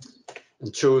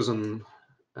 And chosen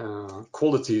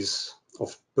qualities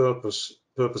of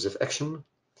purposive action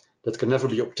that can never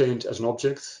be obtained as an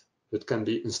object, but can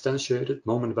be instantiated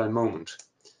moment by moment.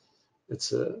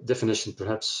 It's a definition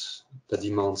perhaps that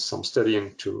demands some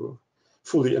studying to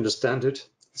fully understand it.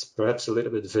 It's perhaps a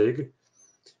little bit vague,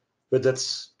 but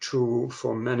that's true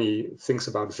for many things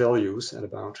about values and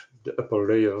about the upper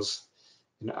layers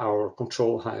in our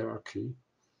control hierarchy.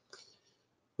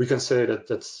 We can say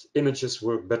that images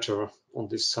work better on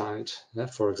this side.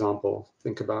 For example,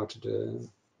 think about the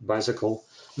bicycle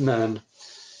man,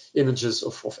 images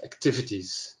of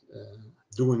activities,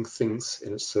 doing things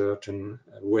in a certain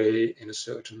way, in a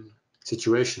certain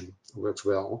situation, works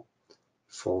well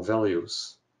for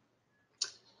values.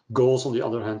 Goals, on the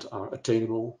other hand, are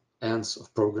attainable ends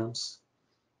of programs.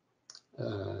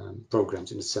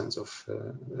 Programs in the sense of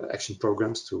action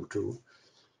programs to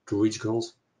reach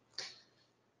goals.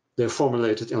 They're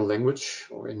formulated in language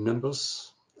or in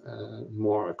numbers,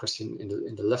 more a question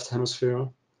in the left hemisphere.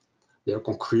 They are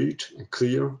concrete and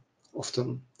clear.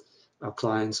 Often our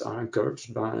clients are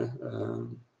encouraged by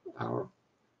our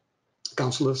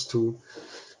counselors to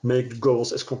make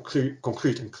goals as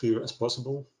concrete and clear as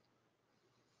possible.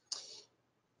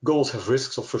 Goals have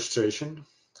risks of frustration.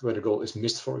 When a goal is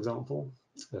missed, for example,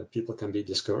 people can be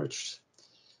discouraged.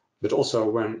 But also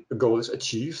when a goal is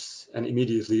achieved and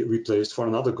immediately replaced for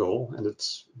another goal, and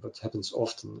it's what happens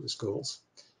often with goals,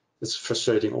 it's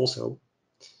frustrating also.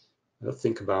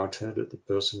 Think about the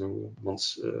person who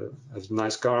wants has a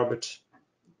nice car, but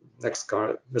next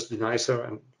car must be nicer,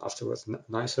 and afterwards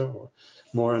nicer, or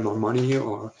more and more money,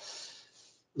 or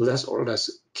less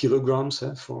kilograms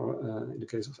for in the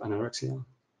case of anorexia.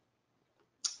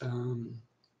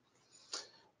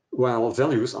 While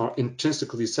values are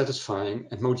intrinsically satisfying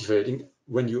and motivating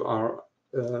when you are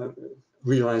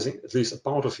realizing at least a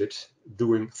part of it,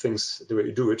 doing things the way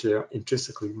you do it, they are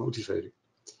intrinsically motivating.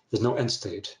 There's no end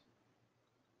state.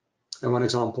 And one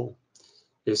example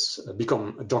is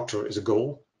become a doctor is a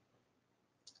goal,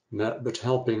 but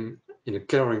helping in a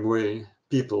caring way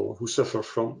people who suffer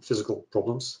from physical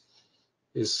problems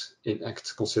is in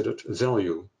ACT considered a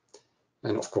value.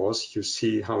 And of course, you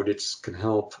see how this can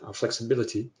help our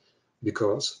flexibility,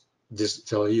 because this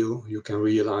value you can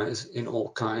realize in all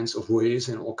kinds of ways,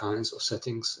 in all kinds of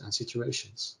settings and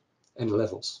situations and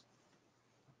levels.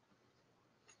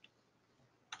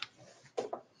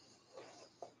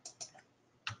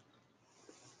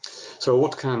 So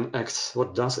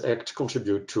what does ACT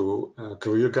contribute to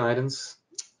career guidance?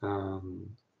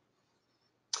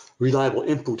 Reliable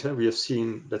input. We have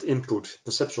seen that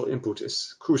perceptual input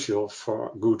is crucial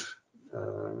for good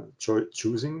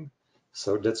choosing.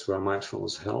 So that's where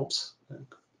mindfulness helps.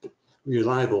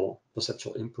 Reliable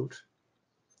perceptual input.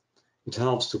 It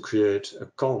helps to create a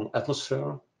calm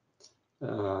atmosphere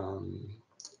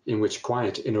in which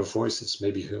quiet inner voices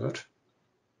may be heard.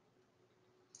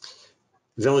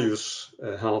 Values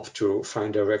help to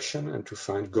find direction and to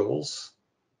find goals,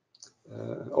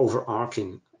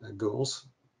 overarching goals.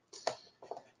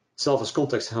 Self as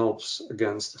context helps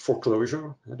against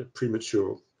foreclosure, the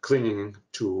premature clinging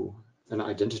to an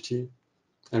identity,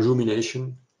 and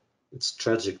rumination. It's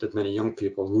tragic that many young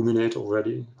people ruminate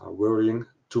already, are worrying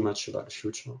too much about the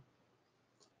future.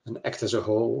 And ACT as a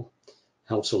whole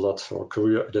helps a lot for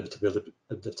career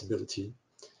adaptability,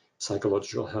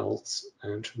 psychological health,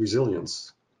 and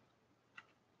resilience.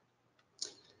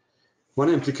 One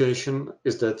implication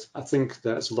is that I think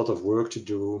there's a lot of work to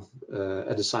do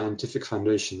at the scientific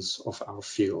foundations of our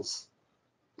field.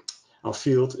 Our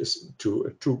field is to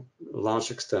a too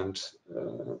large extent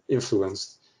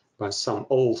influenced by some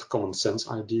old common sense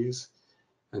ideas,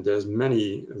 and there's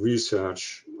many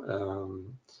research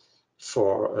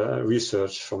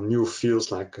from new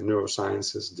fields like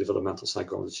neurosciences, developmental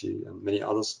psychology, and many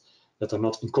others that are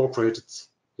not incorporated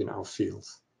in our field.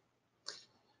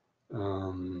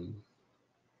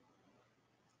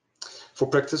 For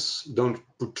practice, don't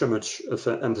put too much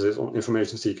emphasis on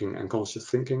information seeking and conscious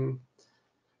thinking.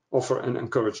 Offer and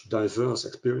encourage diverse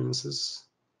experiences.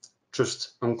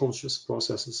 trust unconscious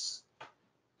processes,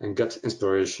 and get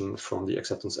inspiration from the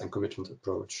acceptance and commitment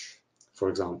approach. For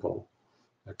example,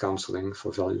 counseling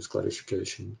for values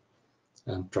clarification,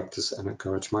 and practice and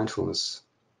encourage mindfulness.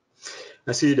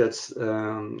 I see that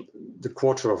the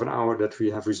quarter of an hour that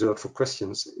we have reserved for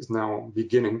questions is now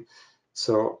beginning.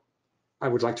 So I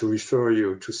would like to refer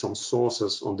you to some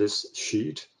sources on this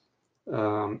sheet.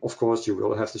 Of course, you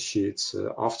will have the sheets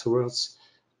afterwards.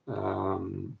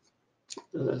 CERIC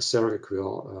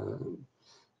will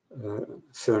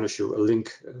furnish you a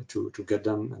link to get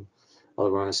them. And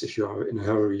otherwise, if you are in a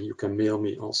hurry, you can mail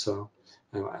me also,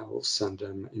 and I will send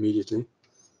them immediately.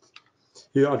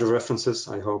 Here are the references.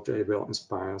 I hope they will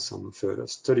inspire some further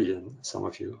study in some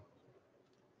of you.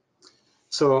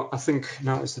 So I think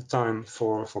now is the time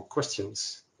for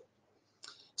questions.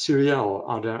 Cyrielle,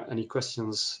 are there any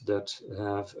questions that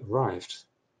have arrived?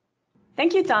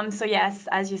 Thank you, Tom. So yes,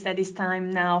 as you said, it's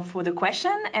time now for the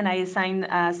question, and I assigned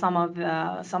some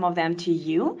of them to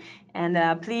you.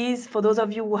 And please, for those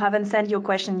of you who haven't sent your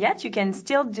question yet, you can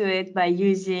still do it by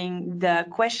using the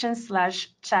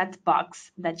question/chat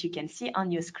box that you can see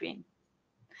on your screen.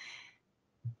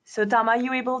 So Tom, are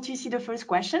you able to see the first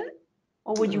question,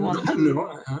 or would you want to?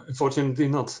 No, unfortunately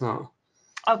not. No.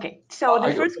 Okay. So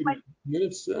the first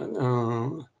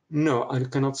question. No, I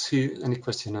cannot see any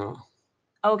question now.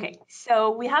 Okay, so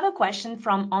we have a question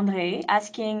from André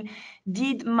asking,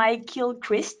 did Michael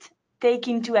Christ take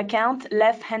into account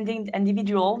left-handed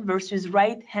individual versus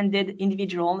right-handed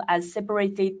individual as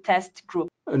separated test group?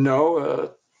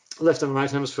 No, left and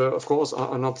right hemisphere, of course,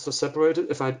 are not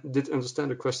separated. If I did understand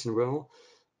the question well,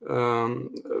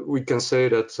 we can say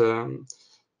that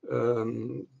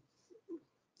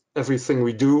everything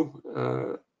we do,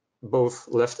 both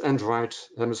left and right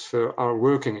hemisphere are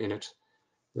working in it.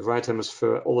 The right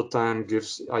hemisphere all the time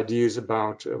gives ideas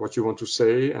about what you want to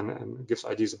say and gives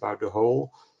ideas about the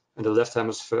whole. And the left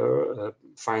hemisphere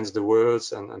finds the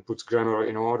words and puts grammar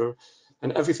in order.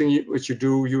 And everything which you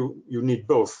do, you need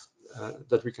both,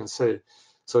 that we can say.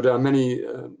 So there are many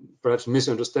perhaps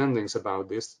misunderstandings about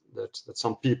this, that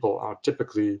some people are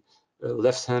typically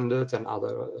left-handed and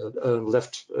other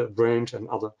left-brained and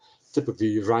other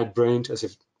typically right-brained, as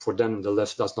if for them the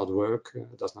left does not work,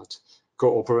 does not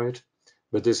cooperate.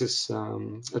 But this is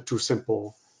a too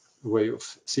simple way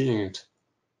of seeing it.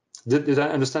 Did I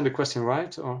understand the question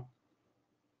right? Or?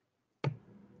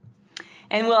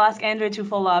 And we'll ask Andrew to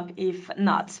follow up if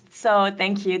not. So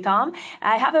thank you, Tom.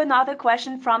 I have another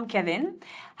question from Kevin.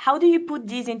 How do you put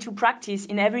these into practice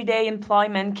in everyday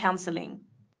employment counseling?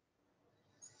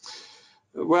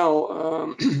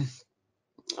 Well,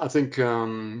 I think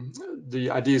the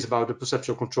ideas about the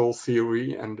perceptual control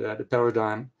theory and the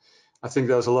paradigm, I think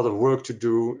there's a lot of work to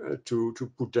do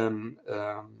to put them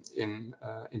in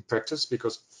practice,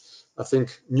 because I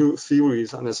think new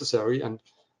theories are necessary and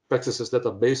practices that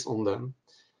are based on them.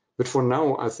 But for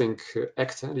now, I think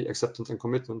ACT, the acceptance and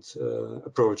commitment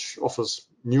approach, offers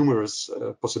numerous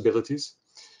possibilities.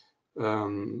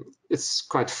 It's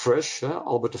quite fresh.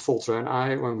 Albert de Volter and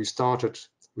I, when we started,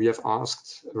 we have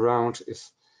asked around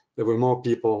if there were more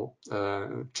people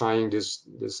trying this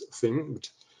thing. But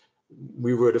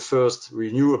we were the first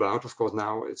we knew about. Of course,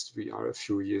 now we are a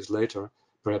few years later.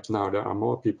 Perhaps now there are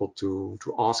more people to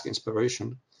ask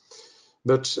inspiration.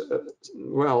 But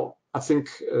well, I think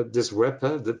this web,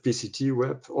 the PCT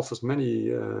web, offers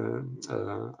many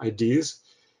ideas.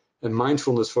 And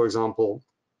mindfulness, for example,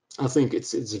 I think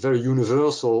it's a very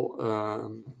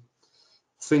universal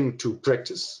thing to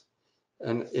practice.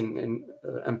 And in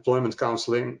employment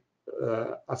counseling,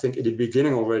 I think in the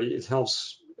beginning already, it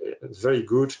helps very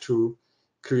good to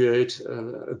create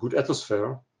a good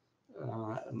atmosphere,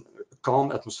 a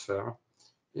calm atmosphere,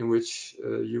 in which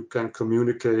you can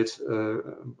communicate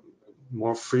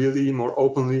more freely, more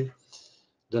openly,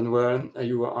 than when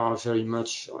you are very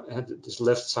much at this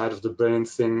left side of the brain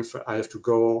thing. I have to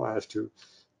go, I have to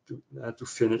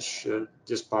finish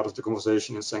this part of the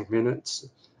conversation in 5 minutes.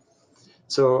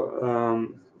 So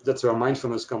that's where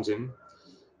mindfulness comes in.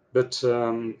 But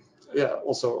yeah,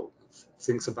 also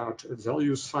things about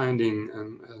values finding.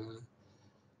 And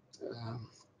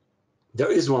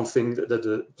there is one thing that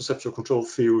the perceptual control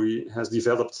theory has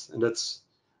developed, and that's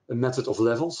a method of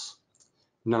levels.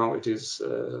 Now it is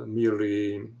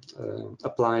merely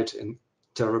applied in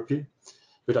therapy,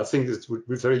 but I think it would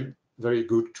be very, very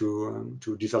good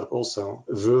to develop also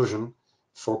a version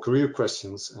for career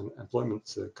questions and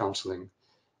employment counseling.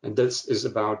 And that is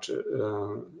about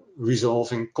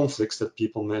resolving conflicts that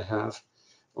people may have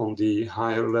on the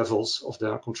higher levels of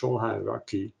their control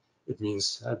hierarchy. It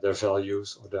means their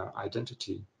values or their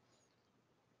identity.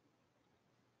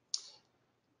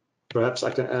 Perhaps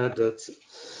I can add that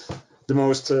the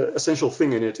most essential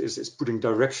thing in it is putting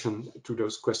direction to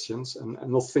those questions and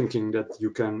not thinking that you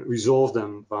can resolve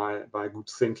them by good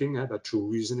thinking, by true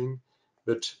reasoning,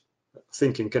 but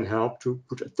thinking can help to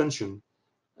put attention.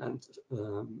 And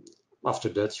after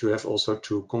that, you have also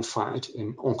to confide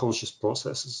in unconscious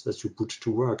processes that you put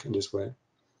to work in this way.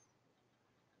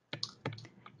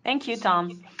 Thank you,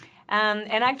 Tom.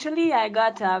 And actually, I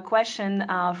got a question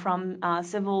from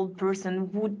several person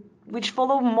which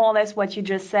follow more or less what you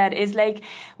just said. Is like,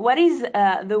 what is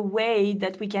the way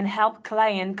that we can help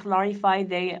client clarify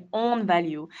their own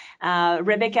value?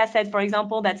 Rebecca said, for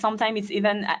example, that sometimes it's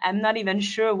even, I'm not even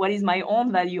sure what is my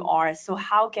own value are. So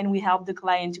how can we help the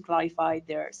client to clarify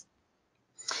theirs?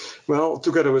 Well,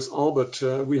 together with Albert,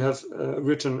 we have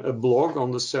written a blog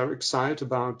on the CERIC site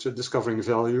about discovering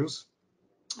values.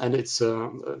 And it's,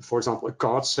 for example, a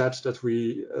card set that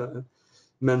we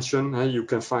mention. You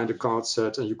can find a card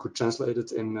set and you could translate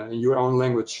it in your own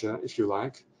language if you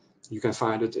like. You can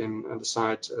find it in the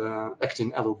site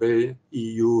Actin LOB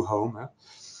EU Home.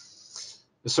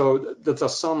 So that are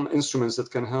some instruments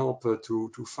that can help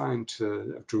to find,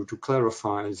 to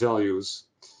clarify values.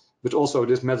 But also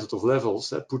this method of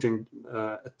levels, putting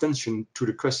attention to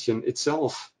the question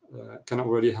itself can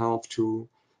already help to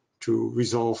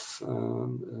resolve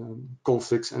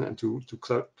conflicts and to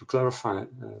clarify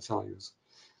values.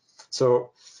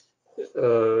 So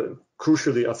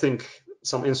crucially, I think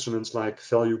some instruments like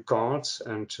value cards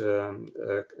and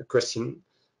a question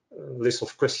list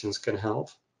of questions can help,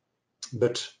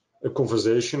 but a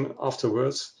conversation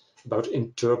afterwards about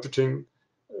interpreting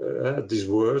these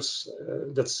words,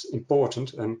 that's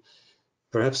important. And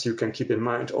perhaps you can keep in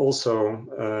mind also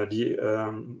the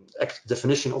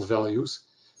definition of values.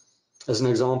 As an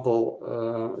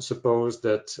example, suppose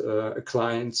that a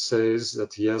client says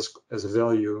that he has as a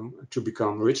value to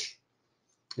become rich.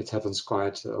 It happens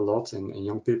quite a lot in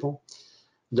young people.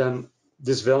 Then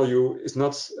this value is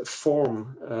not a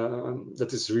form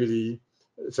that is really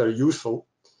very useful.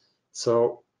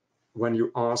 So when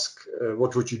you ask,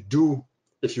 what would you do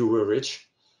if you were rich?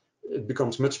 It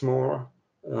becomes much more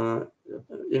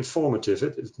informative.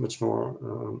 It's much more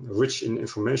rich in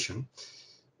information.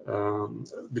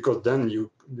 Because then you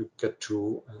get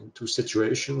to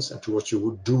situations and to what you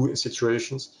would do in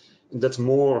situations, and that's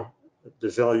more the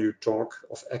value talk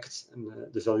of ACT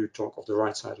and the value talk of the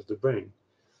right side of the brain.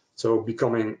 So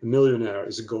becoming a millionaire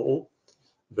is a goal,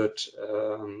 but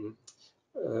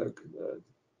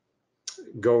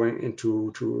going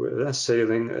into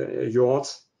sailing a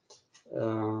yacht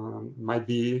might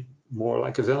be more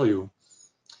like a value.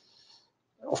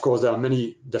 Of course, there are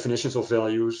many definitions of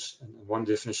values, and one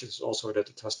definition is also that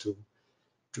it has to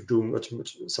do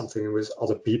something with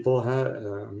other people,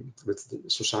 with the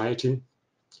society.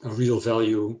 A real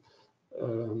value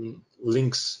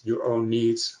links your own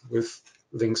needs with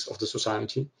links of the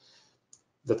society.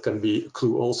 That can be a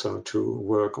clue also to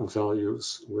work on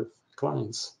values with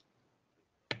clients.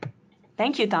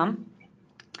 Thank you, Tom.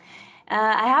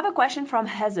 I have a question from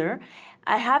Heather.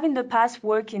 I have in the past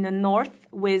worked in the north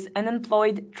with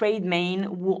unemployed tradesmen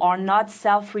who are not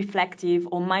self-reflective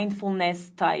or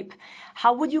mindfulness type.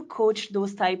 How would you coach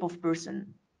those type of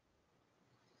person?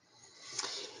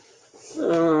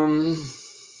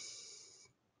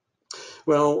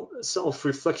 Well,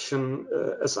 self-reflection,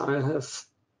 as I have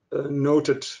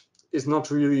noted, is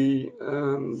not really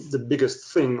the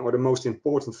biggest thing or the most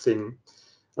important thing.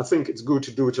 I think it's good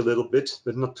to do it a little bit,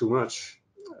 but not too much.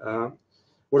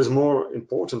 What is more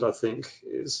important, I think,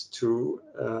 is to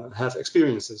have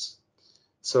experiences.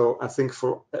 So I think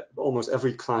for almost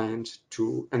every client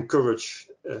to encourage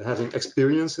having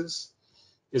experiences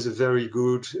is a very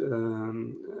good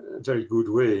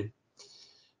way.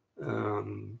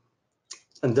 And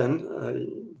then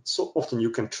so often you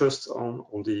can trust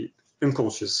on the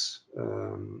unconscious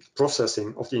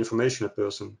processing of the information a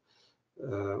person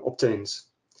obtains.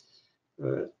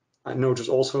 I notice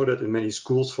also that in many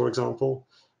schools, for example,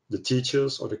 the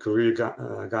teachers or the career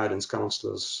guidance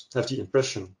counselors have the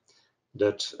impression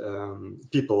that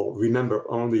people remember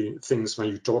only things when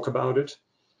you talk about it,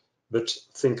 but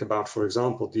think about, for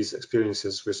example, these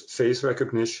experiences with face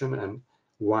recognition and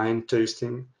wine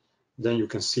tasting. Then you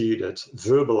can see that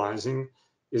verbalizing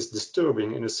is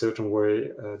disturbing in a certain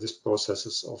way these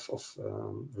processes of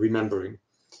remembering.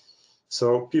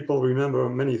 So people remember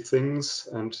many things,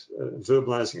 and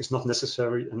verbalizing is not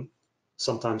necessary and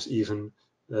sometimes even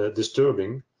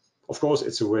disturbing. Of course,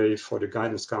 it's a way for the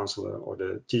guidance counselor or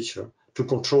the teacher to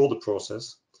control the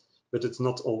process, but it's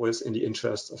not always in the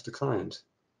interest of the client.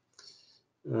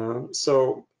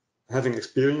 So having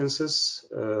experiences,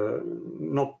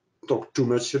 not talk too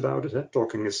much about it.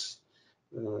 Talking is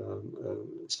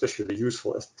especially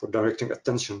useful for directing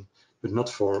attention, but not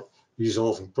for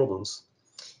resolving problems.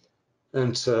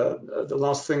 And the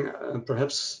last thing,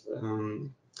 perhaps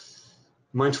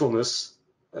mindfulness.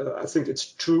 I think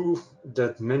it's true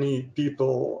that many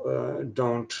people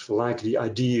don't like the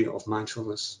idea of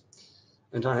mindfulness.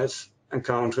 And I have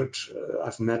encountered,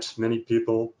 I've met many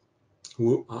people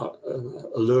who are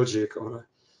allergic or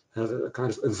have a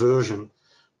kind of aversion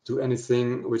to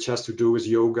anything which has to do with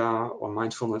yoga or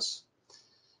mindfulness.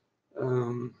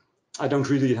 I don't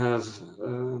really have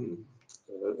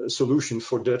a solution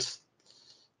for that,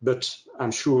 but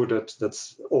I'm sure that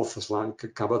authors like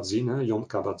Kabat-Zinn, Jon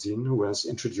Kabat-Zinn, who has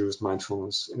introduced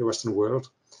mindfulness in the Western world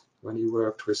when he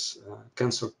worked with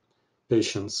cancer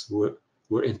patients who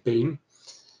were in pain.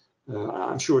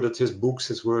 I'm sure that his books,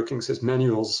 his workings, his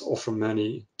manuals offer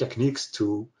many techniques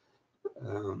to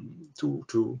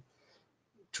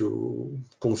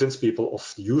convince people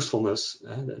of the usefulness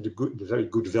and the very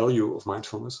good value of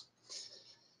mindfulness.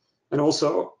 And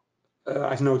also,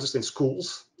 I've noticed in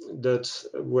schools that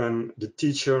when the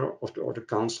teacher or the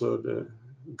counselor, the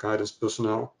guidance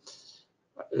personnel,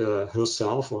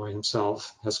 herself or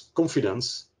himself has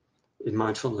confidence in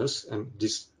mindfulness and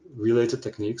these related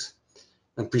techniques,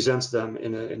 and presents them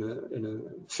in a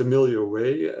familiar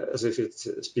way, as if it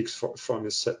speaks from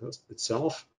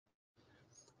itself,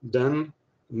 then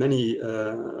many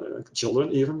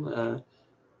children even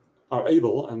are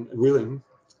able and willing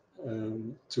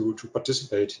to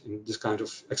participate in this kind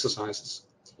of exercises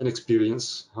and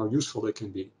experience how useful they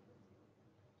can be.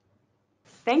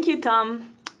 Thank you,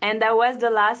 Tom. And that was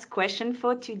the last question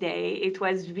for today. It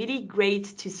was really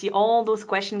great to see all those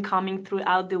questions coming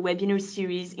throughout the webinar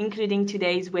series, including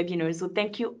today's webinar. So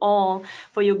thank you all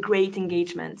for your great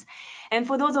engagement. And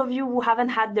for those of you who haven't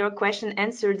had their question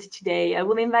answered today, I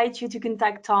will invite you to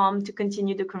contact Tom to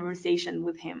continue the conversation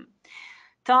with him.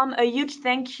 Tom, a huge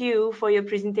thank you for your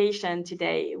presentation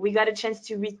today. We got a chance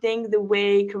to rethink the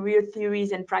way career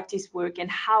theories and practice work and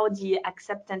how the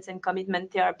acceptance and commitment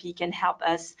therapy can help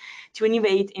us to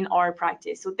innovate in our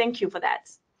practice. So thank you for that.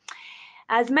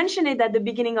 As mentioned at the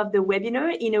beginning of the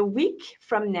webinar, in a week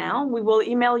from now, we will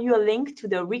email you a link to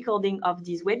the recording of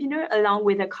this webinar along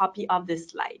with a copy of the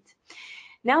slide.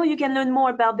 Now you can learn more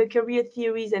about the Career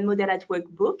Theories and Model at Work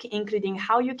book, including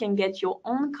how you can get your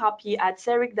own copy at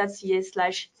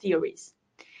CERIC.ca/theories.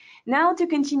 Now to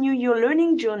continue your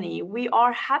learning journey, we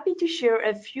are happy to share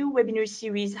a few webinar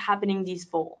series happening this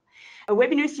fall. A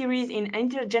webinar series in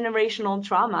intergenerational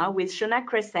trauma with Shona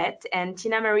Cressett and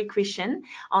Tina Marie Christian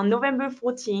on November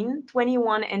 14,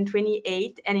 21, and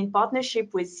 28, and in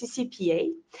partnership with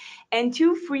CCPA, and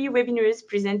 2 free webinars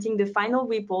presenting the final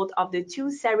report of the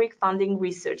 2 CERIC funding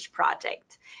research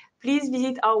projects. Please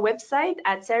visit our website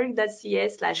at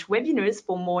ceric.ca/webinars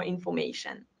for more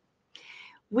information.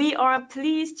 We are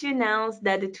pleased to announce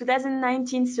that the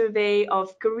 2019 survey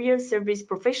of career service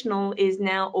professionals is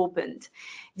now opened.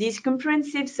 This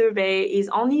comprehensive survey is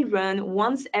only run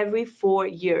once every 4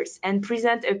 years and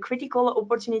presents a critical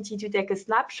opportunity to take a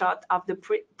snapshot of the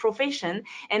profession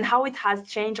and how it has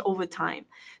changed over time.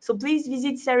 So please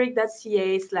visit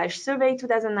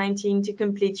ceric.ca/survey2019 to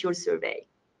complete your survey.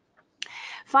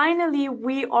 Finally,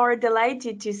 we are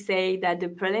delighted to say that the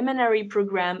preliminary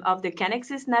program of the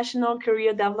Canexus National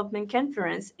Career Development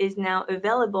Conference is now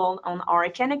available on our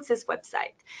Canexus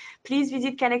website. Please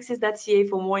visit canexus.ca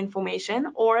for more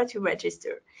information or to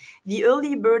register. The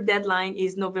early bird deadline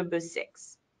is November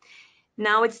 6th.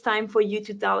 Now it's time for you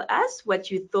to tell us what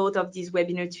you thought of this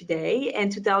webinar today and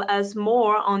to tell us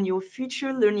more on your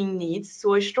future learning needs.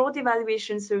 So a short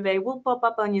evaluation survey will pop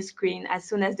up on your screen as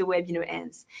soon as the webinar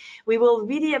ends. We will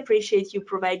really appreciate you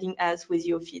providing us with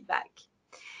your feedback.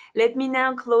 Let me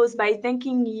now close by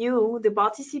thanking you, the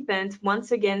participants,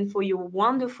 once again for your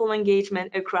wonderful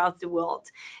engagement across the world.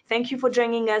 Thank you for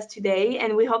joining us today,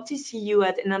 and we hope to see you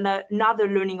at another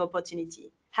learning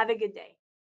opportunity. Have a good day.